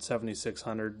thumb at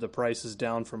 7,600. The price is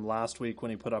down from last week when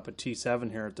he put up a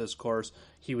T7 here at this course.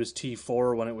 He was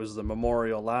T4 when it was the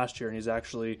Memorial last year, and he's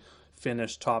actually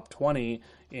finished top 20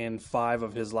 in 5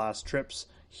 of his last trips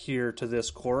here to this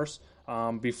course.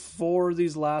 Before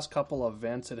these last couple of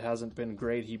events, it hasn't been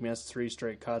great. He missed 3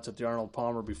 straight cuts at the Arnold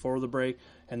Palmer before the break,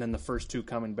 and then the first 2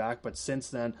 coming back. But since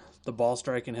then, the ball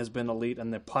striking has been elite,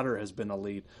 and the putter has been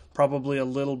elite. Probably a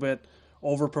little bit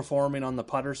overperforming on the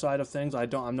putter side of things.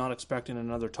 I'm not expecting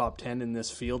another top 10 in this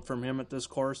field from him at this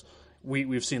course.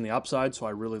 We've seen the upside, so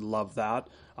I really love that.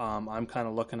 I'm kind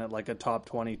of looking at like a top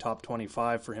 20, top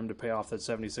 25 for him to pay off that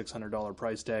 $7,600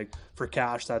 price tag. For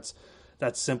cash, that's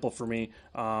simple for me.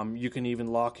 You can even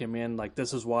lock him in. Like,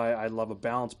 this is why I love a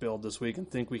balanced build this week and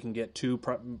think we can get 2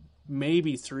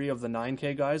 maybe 3 of the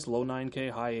 9K guys, low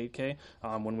 9K, high 8K,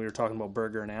 when we were talking about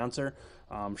Berger and Ancer,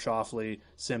 Schauffele,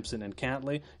 Simpson, and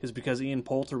Cantley, is because Ian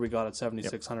Poulter we got at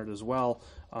 7,600 as well.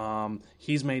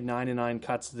 He's made 99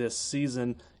 cuts this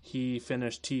season. He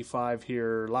finished T5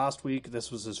 here last week.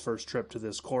 This was his first trip to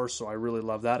this course, so I really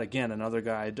love that. Again, another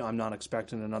guy I'm not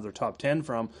expecting another top 10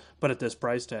 from, but at this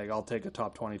price tag, I'll take a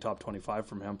top 20, top 25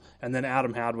 from him. And then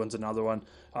Adam Hadwin's another one.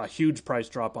 A huge price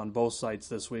drop on both sites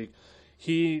this week.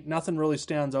 Nothing really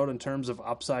stands out in terms of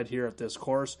upside here at this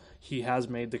course. He has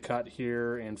made the cut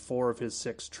here in 4 of his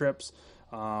 6 trips.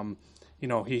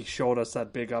 He showed us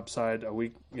that big upside a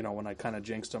week, when I kind of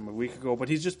jinxed him a week ago, but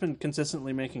he's just been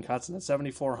consistently making cuts. And at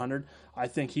 7,400, I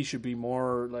think he should be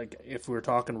more like, if we're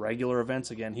talking regular events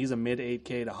again, he's a mid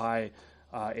 8K to high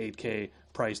 8K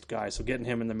priced guy. So getting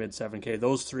him in the mid 7K,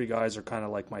 those 3 guys are kind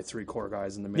of like my 3 core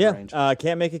guys in the mid range.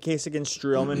 Can't make a case against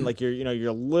Streelman. Like you're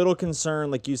a little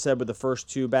concerned, like you said, with the first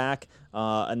 2 back,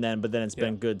 but then it's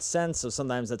been good since. So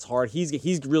sometimes that's hard.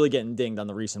 He's really getting dinged on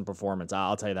the recent performance.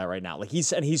 I'll tell you that right now. Like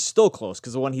he's still close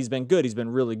because when he's been good, he's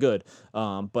been really good.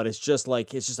 But it's just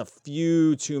a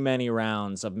few too many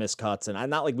rounds of missed cuts, and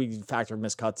not like we factor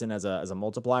missed cuts in as a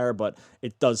multiplier, but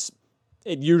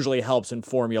it usually helps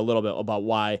inform you a little bit about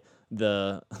why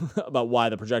the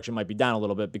projection might be down a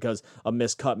little bit, because a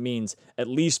missed cut means at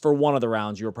least for one of the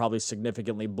rounds you're probably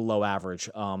significantly below average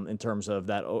in terms of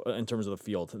the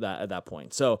field at that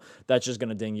point. So that's just going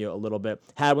to ding you a little bit.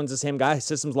 Hadwin's the same guy.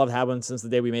 Systems loved Hadwin since the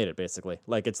day we made it, basically.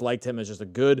 Like it's liked him as just a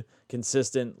good,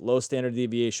 consistent, low standard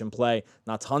deviation play.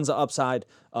 Not tons of upside,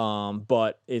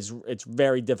 but it's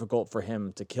very difficult for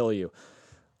him to kill you.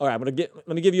 All right, let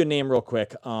me give you a name real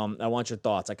quick. I want your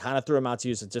thoughts. I kind of threw him out to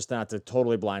you, so just not to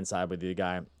totally blindside with you,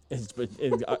 guy.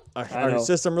 Our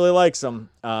system really likes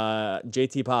him.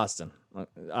 JT Poston,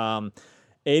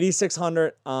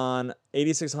 8,600 on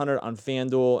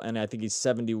FanDuel, and I think he's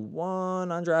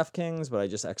 71 on DraftKings. But I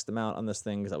just X'd him out on this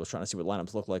thing because I was trying to see what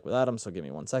lineups look like without him. So give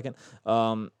me 1 second.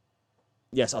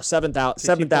 Yes,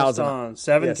 7,000 on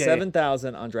 7K.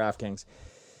 7,000 on DraftKings.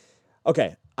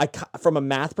 Okay, from a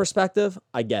math perspective,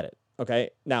 I get it. Okay,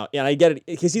 now, and I get it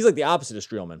because he's like the opposite of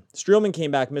Streelman. Streelman came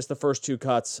back, missed the first 2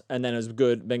 cuts, and then has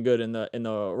been good in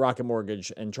the Rocket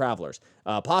Mortgage and Travelers.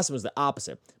 Poston was the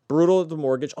opposite. Brutal at the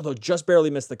Mortgage, although just barely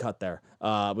missed the cut there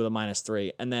with a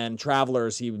 -3. And then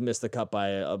Travelers, he missed the cut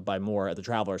by more at the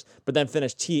Travelers, but then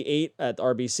finished T8 at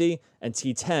RBC and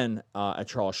T10 at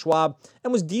Charles Schwab,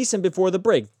 and was decent before the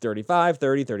break. 35,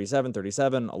 30, 37,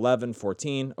 37, 11,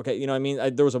 14. Okay, you know what I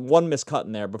mean? There was one missed cut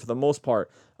in there, but for the most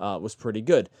part, was pretty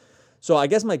good. So I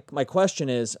guess my question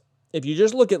is, if you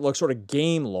just look at sort of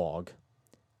game log,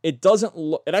 it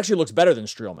actually looks better than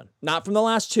Streelman. Not from the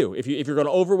last 2. If you're going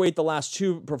to overweight the last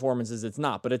 2 performances, it's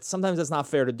not. But sometimes it's not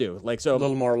fair to do. Like so, a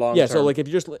little more long. Yeah. So like if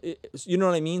you just, you know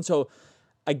what I mean. So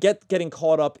I get getting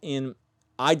caught up in.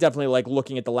 I definitely like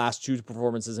looking at the last 2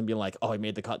 performances and being like, oh, he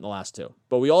made the cut in the last 2.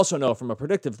 But we also know from a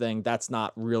predictive thing that's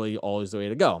not really always the way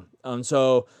to go.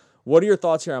 So what are your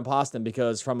thoughts here on Poston?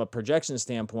 Because from a projection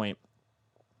standpoint,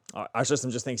 our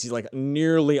system just thinks he's like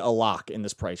nearly a lock in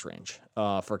this price range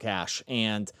for cash.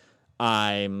 And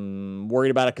I'm worried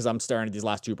about it because I'm staring at these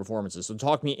last 2 performances. So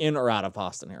talk me in or out of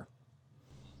Poston here.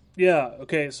 Yeah,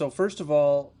 okay. So first of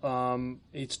all,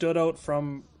 he stood out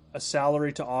from a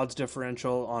salary to odds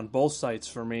differential on both sites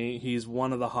for me. He's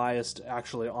one of the highest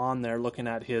actually on there, looking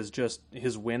at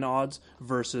his win odds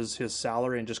versus his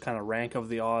salary and just kind of rank of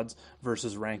the odds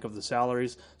versus rank of the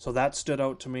salaries. So that stood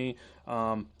out to me.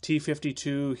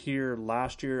 T52 here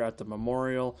last year at the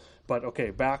Memorial. But okay,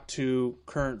 back to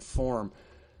current form.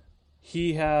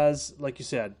 He has, like you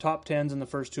said, top 10s in the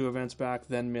first 2 events back,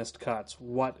 then missed cuts.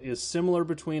 What is similar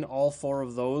between all 4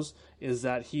 of those is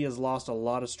that he has lost a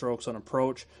lot of strokes on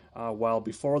approach, while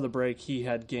before the break he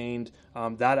had gained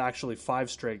that actually 5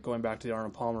 straight, going back to the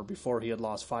Arnold Palmer before he had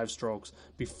lost 5 strokes.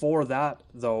 Before that,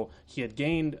 though, he had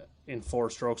gained in 4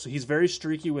 strokes, so he's very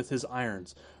streaky with his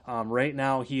irons. Right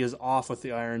now he is off with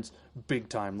the irons big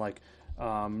time. Like,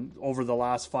 over the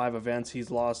last 5 events, he's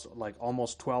lost like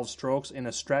almost 12 strokes in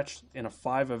a stretch, in a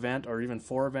 5 event or even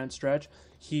 4 event stretch.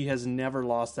 He has never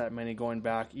lost that many going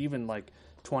back, even like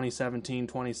 2017,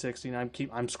 2016. I'm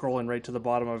scrolling right to the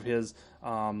bottom of his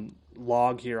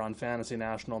log here on Fantasy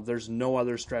National. There's no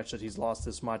other stretch that he's lost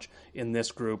this much in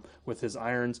this group with his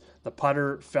irons. The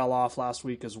putter fell off last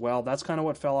week as well. That's kind of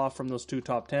what fell off from those 2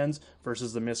 top 10s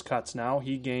versus the missed cuts now.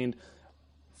 He gained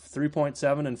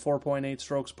 3.7 and 4.8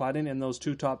 strokes putting in those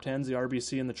two top 10s, the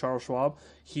RBC and the Charles Schwab.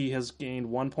 He has gained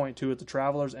 1.2 at the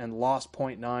Travelers and lost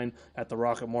 0.9 at the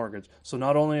Rocket Mortgage. So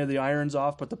not only are the irons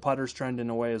off, but the putter's trending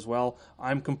away as well.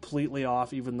 I'm completely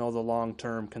off, even though the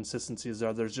long-term consistency is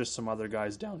there. There's just some other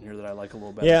guys down here that I like a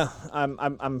little better. Yeah,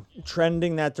 I'm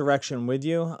trending that direction with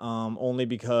you, only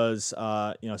because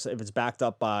so if it's backed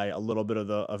up by a little bit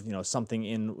of something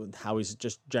in how he's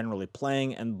just generally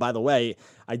playing. And by the way,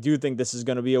 I do think this is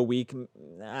going to be a week.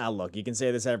 Look, you can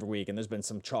say this every week, and there's been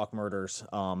some chalk murders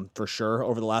for sure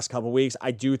over the last couple of weeks.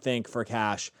 I do think for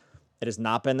cash, it has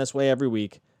not been this way every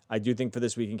week. I do think for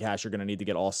this week in cash, you're going to need to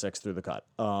get all 6 through the cut.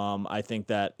 I think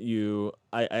that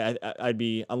I'd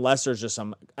be, unless there's just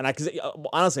some, and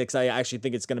honestly, because I actually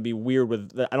think it's going to be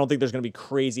weird I don't think there's going to be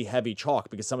crazy heavy chalk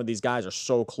because some of these guys are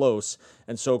so close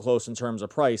in terms of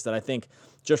price that I think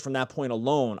just from that point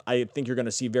alone, I think you're going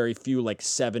to see very few like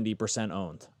 70%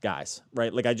 owned guys,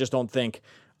 right? Like I just don't think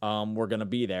we're going to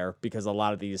be there because a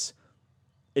lot of these,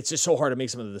 it's just so hard to make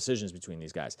some of the decisions between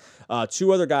these guys.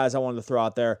 2 other guys I wanted to throw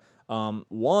out there.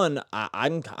 One,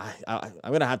 I'm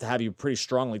going to have you pretty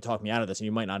strongly talk me out of this, and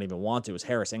you might not even want to, is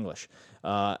Harris English.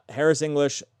 Harris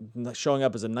English showing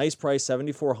up as a nice price,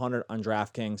 $7,400 on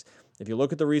DraftKings. If you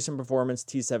look at the recent performance,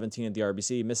 T17 at the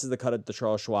RBC, misses the cut at the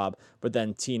Charles Schwab, but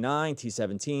then T9,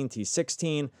 T17,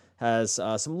 T16 has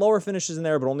some lower finishes in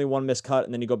there, but only one missed cut,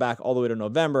 and then you go back all the way to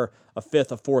November, a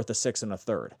 5th, a 4th, a 6th, and a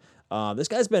 3rd. This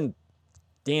guy's been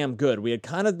damn good. We had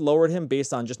kind of lowered him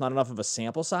based on just not enough of a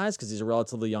sample size because he's a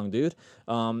relatively young dude.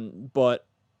 But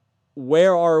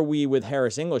where are we with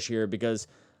Harris English here? Because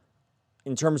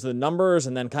in terms of the numbers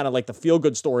and then kind of like the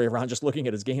feel-good story around just looking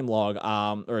at his game log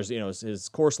or his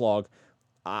course log,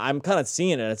 I'm kind of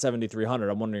seeing it at 7,300.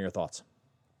 I'm wondering your thoughts.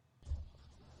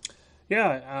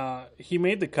 Yeah, he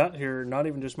made the cut here, not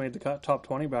even just made the cut, top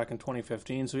 20 back in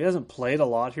 2015. So he hasn't played a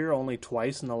lot here, only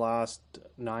twice in the last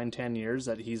 9-10 years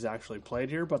that he's actually played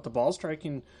here. But the ball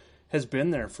striking has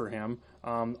been there for him.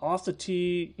 Off the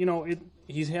tee,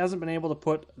 he hasn't been able to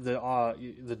put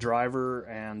the driver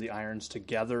and the irons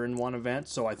together in one event.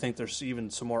 So I think there's even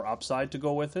some more upside to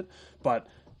go with it. But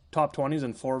top 20s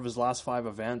in 4 of his last 5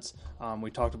 events.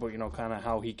 We talked about, kind of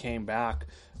how he came back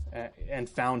and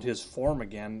found his form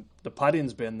again. The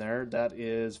putting's been there. That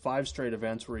is 5 straight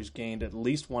events where he's gained at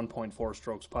least 1.4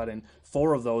 strokes putting.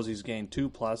 4 of those he's gained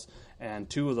 2+, and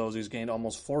 2 of those he's gained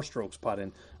almost 4 strokes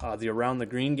putting. The around the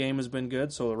green game has been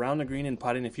good. So around the green and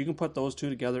putting, if you can put those 2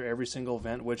 together every single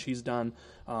event, which he's done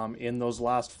in those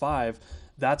last 5,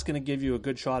 that's going to give you a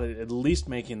good shot at least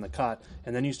making the cut.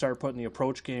 And then you start putting the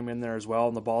approach game in there as well,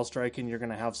 and the ball striking, you're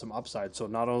going to have some upside. So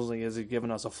not only is he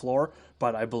giving us a floor,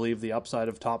 but I believe the upside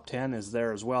of top 10 is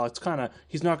there as well. It's kind of,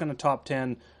 he's not going to top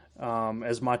 10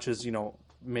 as much as,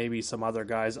 maybe some other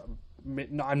guys.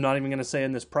 I'm not even going to say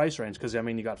in this price range because,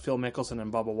 you got Phil Mickelson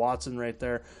and Bubba Watson right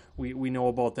there. We know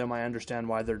about them. I understand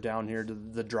why they're down here to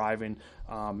the driving.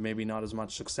 Maybe not as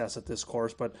much success at this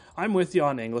course, but I'm with you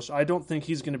on English. I don't think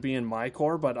he's going to be in my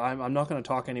core, but I'm not going to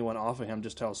talk anyone off of him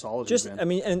just how solid he's been.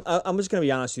 And I'm just going to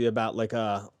be honest with you about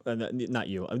not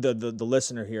you, the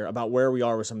listener here, about where we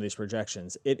are with some of these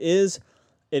projections. It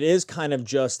is kind of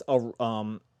just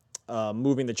a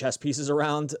moving the chess pieces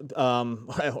around,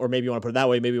 or maybe you want to put it that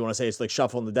way. Maybe you want to say it's like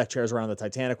shuffling the deck chairs around the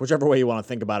Titanic, whichever way you want to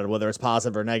think about it, whether it's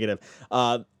positive or negative.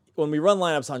 When we run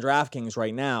lineups on DraftKings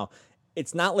right now,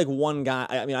 it's not like one guy.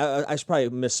 I should probably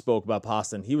misspoke about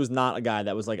Poston. He was not a guy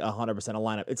that was like 100% a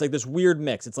lineup. It's like this weird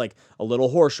mix. It's like a little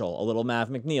Horschel, a little Mav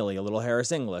McNeely, a little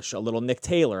Harris English, a little Nick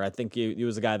Taylor. I think he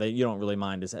was a guy that you don't really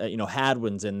mind. Is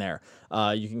Hadwin's in there.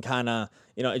 You can kind of,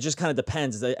 it just kind of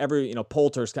depends. Every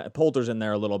Poulter's in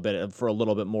there a little bit for a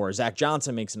little bit more. Zach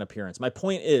Johnson makes an appearance. My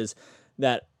point is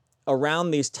that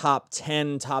around these top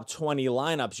 10, top 20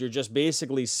 lineups, you're just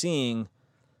basically seeing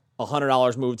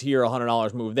 $100 moved here,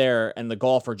 $100 moved there, and the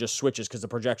golfer just switches because the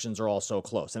projections are all so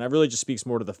close. And that really just speaks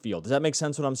more to the field. Does that make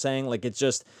sense what I'm saying? Like,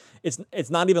 it's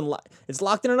not even, it's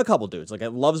locked in a couple dudes. Like,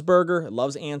 it loves Berger, it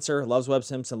loves Answer, it loves Webb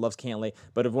Simpson, loves Cantlay.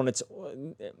 But when it's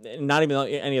not even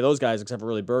any of those guys except for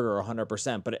really Berger are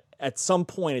 100%. But at some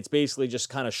point, it's basically just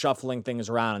kind of shuffling things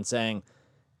around and saying,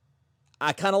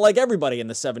 I kind of like everybody in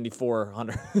the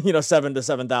 7,400, 7 to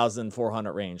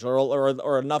 7,400 range,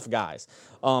 or enough guys.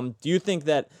 Do you think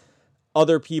that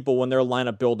other people, when they're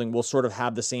lineup building, will sort of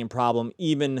have the same problem,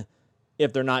 even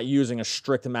if they're not using a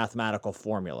strict mathematical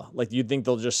formula? Like, do you think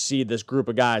they'll just see this group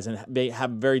of guys and they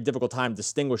have a very difficult time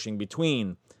distinguishing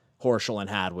between Horschel and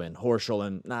Hadwin,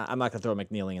 I'm not going to throw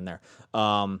McNeely in there,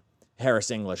 Harris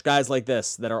English, guys like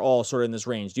this that are all sort of in this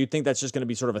range? Do you think that's just going to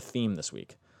be sort of a theme this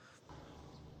week?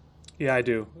 Yeah, I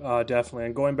do, definitely.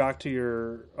 And going back to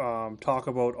your talk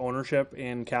about ownership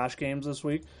in cash games this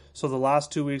week, so the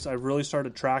last 2 weeks I've really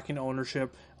started tracking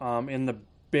ownership in the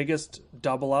biggest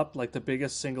double up, like the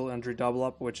biggest single entry double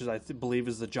up, which is believe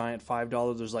is the giant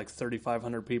 $5. There's like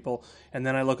 3,500 people, and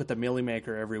then I look at the Millie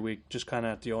Maker every week, just kind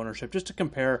of at the ownership, just to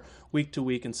compare week to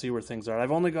week and see where things are.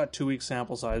 I've only got 2 weeks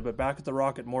sample size, but back at the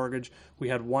Rocket Mortgage, we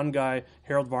had one guy,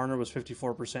 Harold Varner, was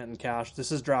 54% in cash. This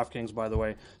is DraftKings, by the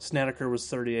way. Snedeker was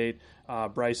 38.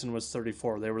 Bryson was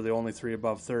 34. They were the only three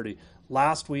above 30.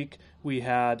 Last week, we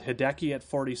had Hideki at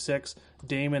 46,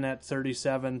 Damon at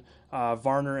 37,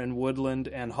 Varner and Woodland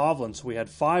and Hovland. So we had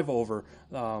 5 over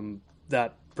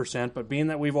that percent. But being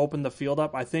that we've opened the field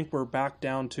up, I think we're back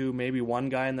down to maybe one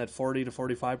guy in that 40 to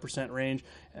 45% range.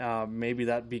 Maybe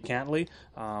that'd be Cantley,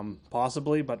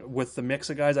 possibly. But with the mix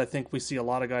of guys, I think we see a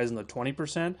lot of guys in the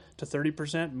 20% to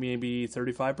 30%, maybe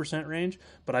 35% range.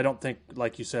 But I don't think,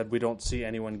 like you said, we don't see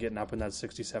anyone getting up in that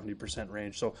 60, 70%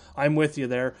 range. So I'm with you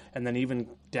there. And then even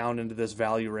down into this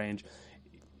value range,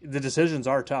 the decisions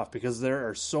are tough because there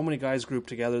are so many guys grouped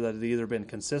together that have either been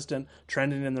consistent,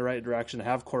 trending in the right direction,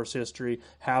 have course history,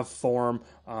 have form,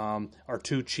 are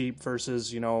too cheap versus,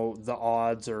 the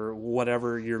odds or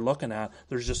whatever you're looking at.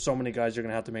 There's just so many guys you're going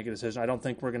to have to make a decision. I don't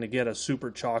think we're going to get a super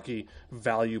chalky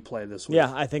value play this week.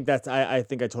 Yeah, I think I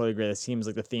think I totally agree. That seems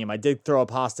like the theme. I did throw a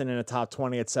Poston in a top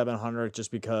 20 at 700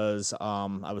 just because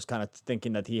I was kind of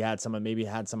thinking that he had some of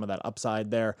that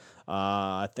upside there.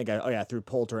 I think I threw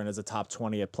Poulter in as a top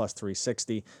 20 at plus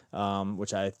 360,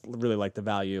 which I really like the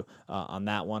value on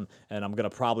that one. And I'm going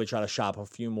to probably try to shop a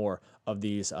few more of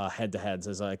these head-to-heads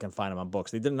as I can find them on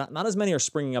books. They did not as many are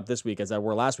springing up this week as I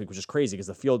were last week, which is crazy because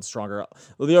the field's stronger.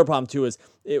 Well, the other problem too is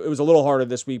it was a little harder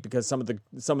this week because some of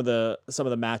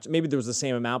the match, maybe there was the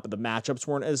same amount, but the matchups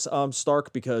weren't as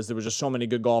stark because there was just so many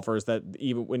good golfers that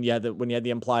even when you had the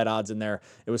implied odds in there,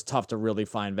 it was tough to really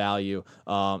find value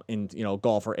in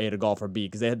golfer A to golfer B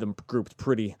because they had them grouped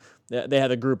pretty. They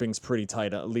had the groupings pretty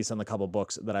tight, at least on the couple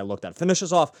books that I looked at. Finish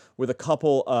us off with a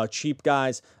couple cheap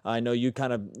guys. I know you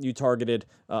targeted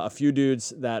a few dudes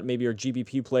that maybe are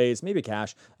GPP plays, maybe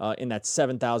cash, in that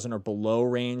 7,000 or below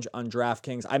range on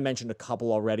DraftKings. I mentioned a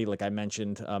couple already, like I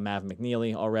mentioned Mav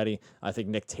McNeely already. I think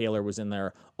Nick Taylor was in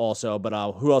there also. But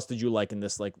who else did you like in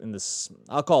this?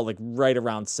 I'll call it right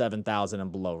around 7,000 and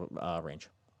below range.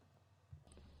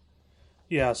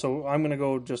 Yeah, so I'm going to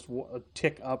go just a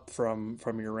tick up from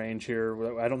your range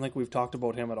here. I don't think we've talked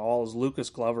about him at all. Is Lucas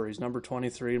Glover. He's number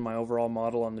 23 in my overall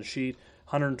model on the sheet.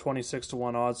 126 to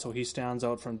 1 odds, so he stands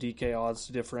out from DK odds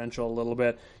to differential a little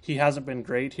bit. He hasn't been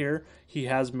great here. He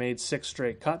has made 6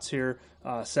 straight cuts here,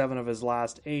 7 of his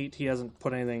last 8. He hasn't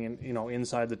put anything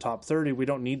inside the top 30. We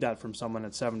don't need that from someone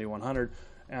at 7,100.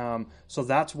 So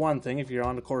that's one thing. If you're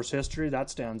on the course history, that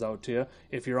stands out to you.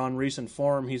 If you're on recent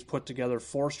form, he's put together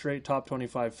 4 straight top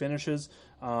 25 finishes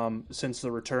since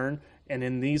the return. And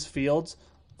in these fields,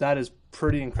 that is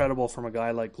pretty incredible from a guy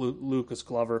like Lucas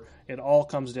Glover. It all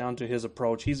comes down to his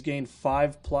approach. He's gained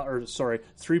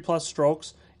 3+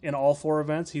 strokes in all 4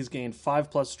 events. He's gained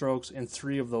 5+ strokes in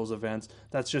 3 of those events.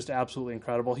 That's just absolutely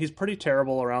incredible. He's pretty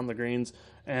terrible around the greens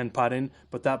and putting,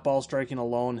 but that ball striking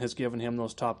alone has given him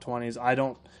those top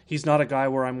 20s. He's not a guy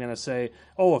where I'm going to say,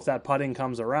 oh, if that putting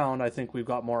comes around, I think we've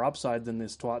got more upside than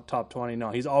this top 20.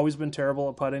 No, he's always been terrible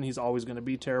at putting. He's always going to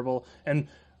be terrible. And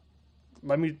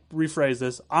let me rephrase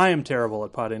this. I am terrible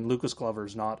at putting. Lucas Glover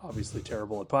is not obviously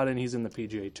terrible at putting. He's in the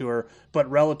PGA Tour. But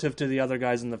relative to the other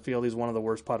guys in the field, he's one of the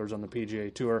worst putters on the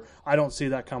PGA Tour. I don't see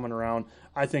that coming around.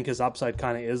 I think his upside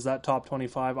kind of is that top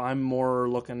 25. I'm more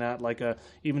looking at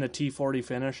even a T40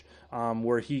 finish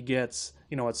where he gets,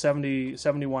 at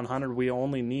 7,100, we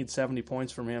only need 70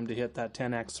 points from him to hit that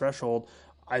 10x threshold.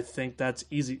 I think that's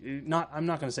easy. I'm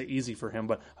not going to say easy for him,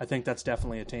 but I think that's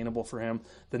definitely attainable for him.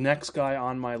 The next guy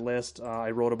on my list,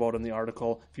 I wrote about in the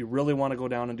article. If you really want to go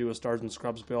down and do a Stars and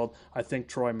Scrubs build, I think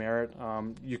Troy Merritt.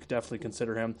 You could definitely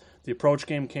consider him. The approach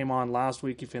game came on last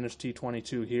week. He finished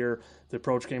T22 here. The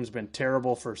approach game's been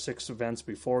terrible for 6 events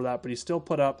before that, but he still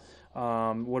put up,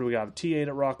 what do we got? T8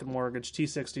 at Rocket Mortgage,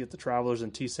 T60 at the Travelers,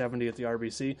 and T70 at the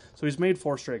RBC. So he's made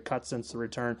 4 straight cuts since the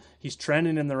return. He's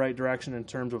trending in the right direction in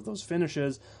terms of those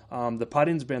finishes. The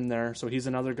putting's been there, so he's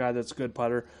another guy that's a good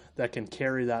putter that can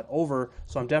carry that over.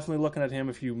 So I'm definitely looking at him.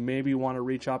 If you maybe want to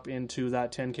reach up into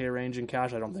that 10K range in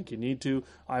cash, I don't think you need to.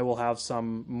 I will have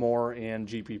some more in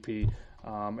GPP.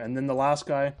 And then the last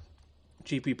guy,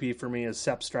 GPP for me, is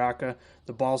Sepp Straka.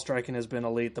 The ball striking has been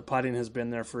elite. The putting has been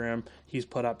there for him. He's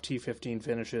put up T15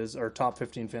 finishes or top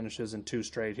 15 finishes in 2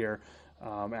 straight here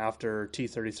after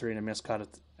T33 and a miscut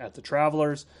at the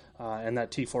Travelers, and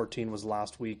that T14 was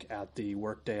last week at the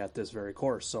Workday at this very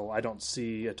course. So I don't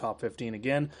see a top 15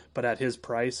 again, but at his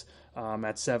price,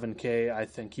 at $7K, I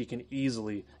think he can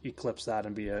easily eclipse that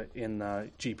and be in the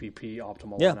GPP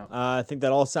optimal lineup. I think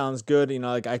that all sounds good. You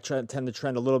know, like I tend to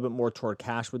trend a little bit more toward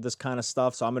cash with this kind of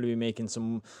stuff, so I'm going to be making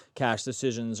some cash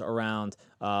decisions around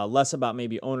less about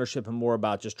maybe ownership and more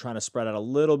about just trying to spread out a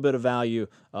little bit of value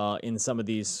in some of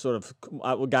these sort of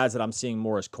guys that I'm seeing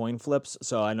more as coin flips.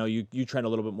 So I know you trend a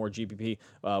little bit more GPP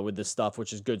with this stuff,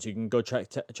 which is good. So you can go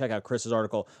check out Chris's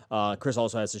article. Chris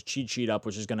also has his cheat sheet up,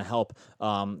 which is going to help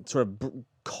sort of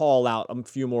call out a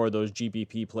few more of those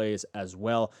GPP plays as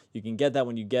well. You can get that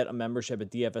when you get a membership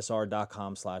at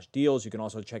dfsr.com/deals. You can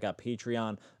also check out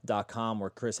patreon.com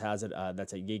where Chris has it.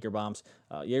 That's at Jagerbombs.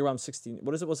 Jagerbombs 16.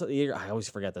 What is it? What's it? I always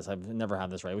forget this. I've never had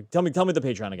this right. Tell me the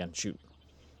Patreon again. Shoot.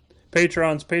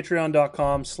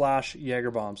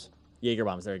 Patreon.com/Jagerbombs.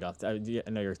 Jagerbombs, there you go. I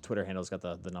know your Twitter handle's got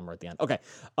the number at the end. Okay,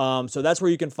 so that's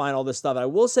where you can find all this stuff. I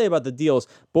will say about the deals,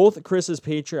 both Chris's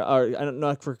Patreon, or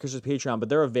not for Chris's Patreon, but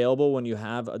they're available when you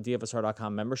have a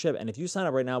DFSR.com membership. And if you sign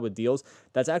up right now with deals,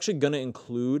 that's actually going to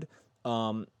include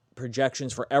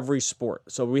projections for every sport.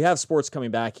 So we have sports coming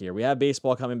back here. We have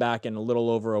baseball coming back in a little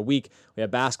over a week. We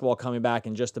have basketball coming back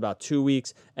in just about 2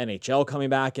 weeks. NHL coming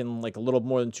back in like a little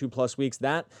more than 2+ weeks.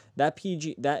 That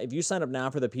if you sign up now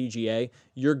for the PGA,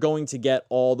 you're going to get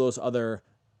all those other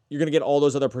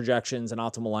projections and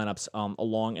optimal lineups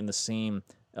along in the same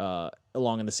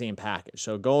package.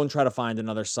 So go and try to find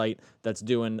another site that's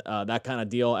doing that kind of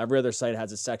deal. Every other site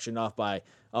has it sectioned off by,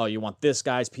 oh, you want this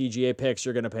guy's PGA picks,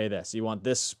 you're going to pay this. You want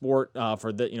this sport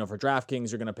for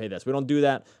DraftKings, you're going to pay this. We don't do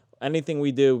that. Anything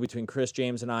we do between Chris,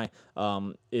 James, and I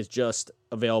is just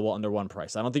available under one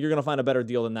price. I don't think you're going to find a better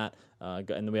deal than that. And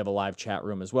then we have a live chat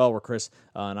room as well where Chris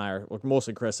and I are,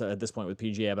 mostly Chris at this point with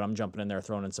PGA, but I'm jumping in there,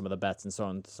 throwing in some of the bets and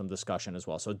throwing some discussion as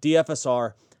well. So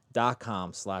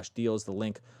DFSR.com/deals. The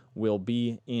link will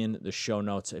be in the show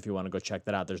notes if you want to go check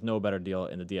that out. There's no better deal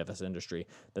in the DFS industry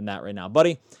than that right now.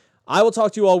 Buddy, I will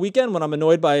talk to you all weekend when I'm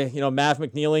annoyed by, Mav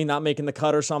McNeely not making the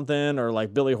cut or something, or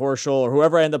like Billy Horschel or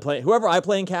whoever I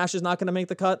play in cash is not going to make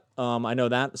the cut. I know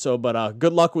that. So, but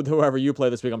good luck with whoever you play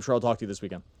this week. I'm sure I'll talk to you this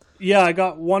weekend. Yeah, I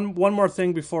got one more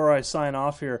thing before I sign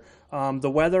off here.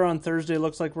 The weather on Thursday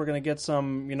looks like we're going to get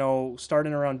some,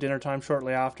 starting around dinner time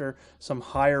shortly after, some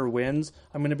higher winds.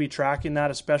 I'm going to be tracking that,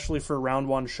 especially for round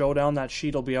one showdown. That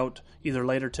sheet will be out either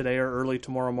later today or early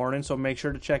tomorrow morning, so make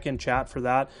sure to check in chat for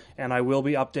that. And I will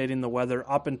be updating the weather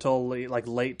up until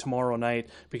late tomorrow night,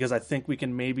 because I think we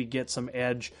can maybe get some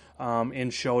edge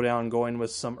in showdown going with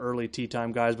some early tee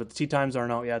time guys, but the tee times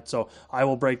aren't out yet, so I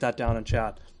will break that down in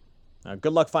chat.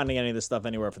 Good luck finding any of this stuff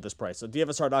anywhere for this price. So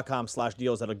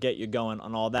DFSR.com/deals, that'll get you going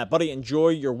on all that. Buddy, enjoy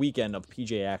your weekend of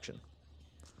PGA action.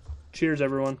 Cheers,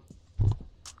 everyone.